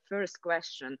the first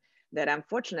question, that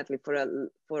unfortunately for a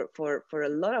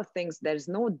lot of things, there's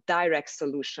no direct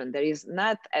solution. There is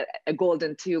not a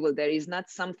golden tool. There is not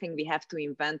something we have to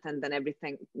invent and then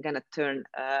everything gonna turn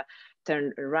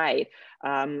right.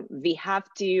 We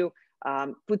have to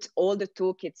put all the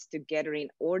toolkits together in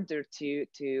order to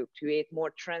create more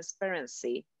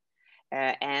transparency.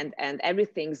 And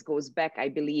everything goes back, I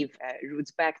believe,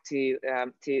 roots back to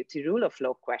rule of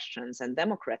law questions and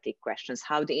democratic questions,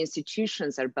 how the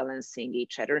institutions are balancing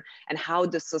each other and how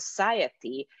the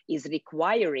society is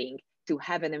requiring to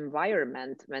have an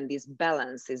environment when this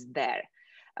balance is there.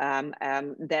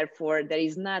 Therefore, there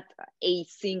is not a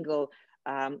single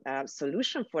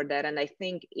solution for that. And I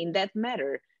think in that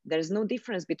matter, there's no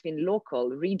difference between local,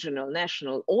 regional,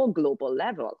 national, or global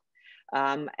level.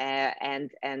 And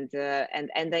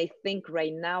I think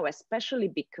right now, especially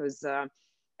because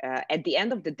at the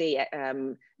end of the day,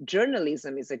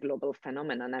 journalism is a global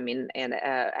phenomenon. I mean, and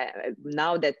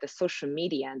now that the social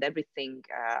media and everything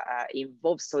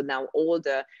evolves, so now all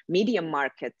the media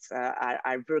markets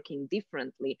are working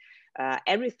differently.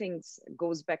 Everything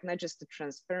goes back not just to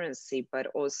transparency, but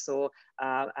also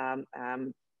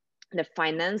the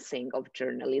financing of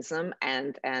journalism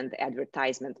and the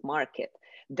advertisement market.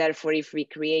 Therefore, if we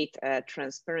create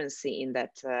transparency in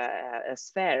that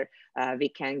sphere, we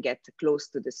can get close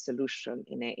to the solution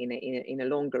in a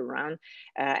longer run.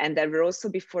 And there were also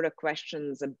before the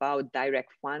questions about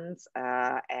direct funds,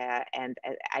 and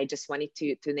I just wanted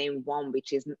to name one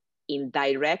which is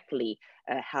indirectly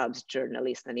helps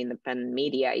journalists and independent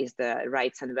media is the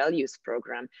Rights and Values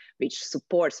Program, which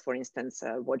supports, for instance,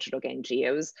 watchdog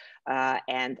NGOs,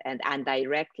 and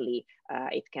indirectly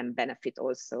it can benefit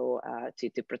also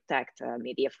to protect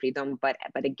media freedom. But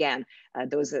again,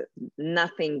 those are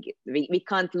nothing. We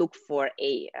can't look for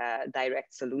a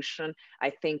direct solution. I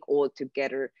think all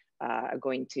together are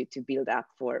going to build up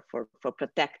for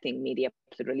protecting media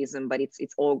pluralism. But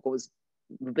it's all goes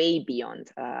way beyond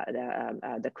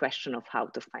the question of how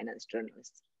to finance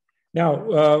journalists.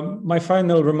 Now, my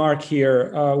final remark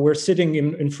here, we're sitting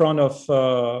in front of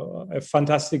a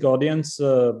fantastic audience,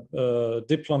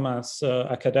 diplomats,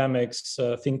 academics,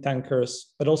 think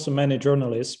tankers, but also many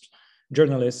journalists.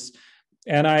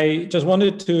 And I just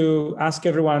wanted to ask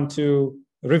everyone to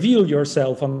reveal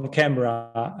yourself on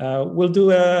camera. We'll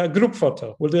do a group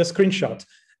photo, we'll do a screenshot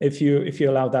if you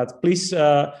allow that. Please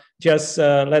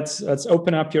let's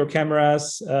open up your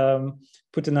cameras.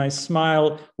 Put a nice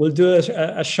smile. We'll do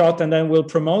a shot and then we'll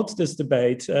promote this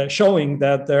debate, showing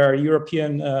that there are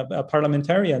European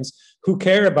parliamentarians who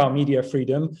care about media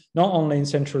freedom, not only in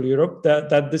Central Europe.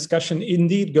 That discussion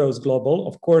indeed goes global.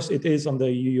 Of course, it is on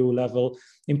the EU level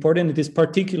important. It is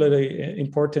particularly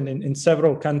important in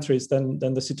several countries. Then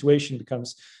the situation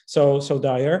becomes so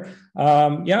dire.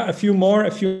 A few more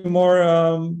of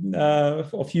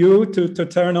you to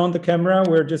turn on the camera.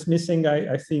 We're just missing.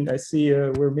 I think I see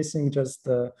we're missing just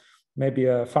maybe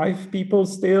 5 people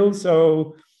still.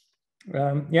 So.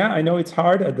 I know it's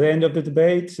hard at the end of the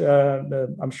debate.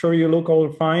 I'm sure you look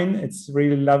all fine. It's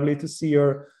really lovely to see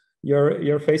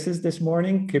your faces this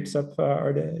morning. Keeps up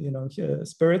our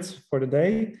spirits for the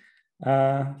day.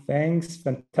 Thanks,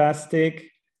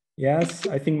 fantastic. Yes,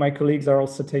 I think my colleagues are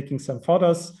also taking some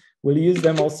photos. We'll use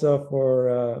them also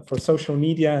for social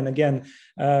media. And again,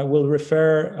 we'll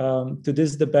refer to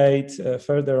this debate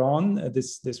further on.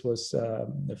 This was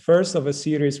the first of a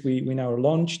series we now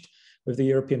launched with the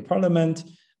European Parliament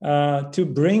to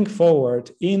bring forward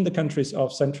in the countries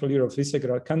of Central Europe,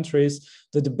 Visegrad countries,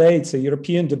 the debates, the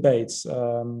European debates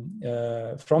from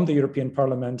the European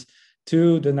Parliament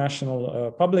to the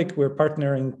national public. We're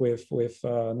partnering with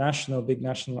big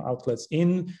national outlets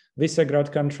in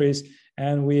Visegrad countries,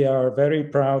 and we are very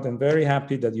proud and very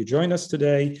happy that you joined us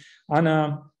today.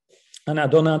 Júlia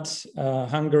Donáth,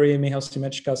 Hungary, Michal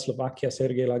Šimečka, Slovakia,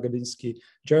 Sergey Lagodinsky,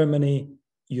 Germany,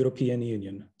 European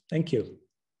Union. Thank you.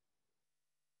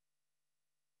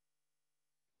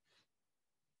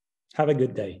 Have a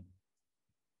good day.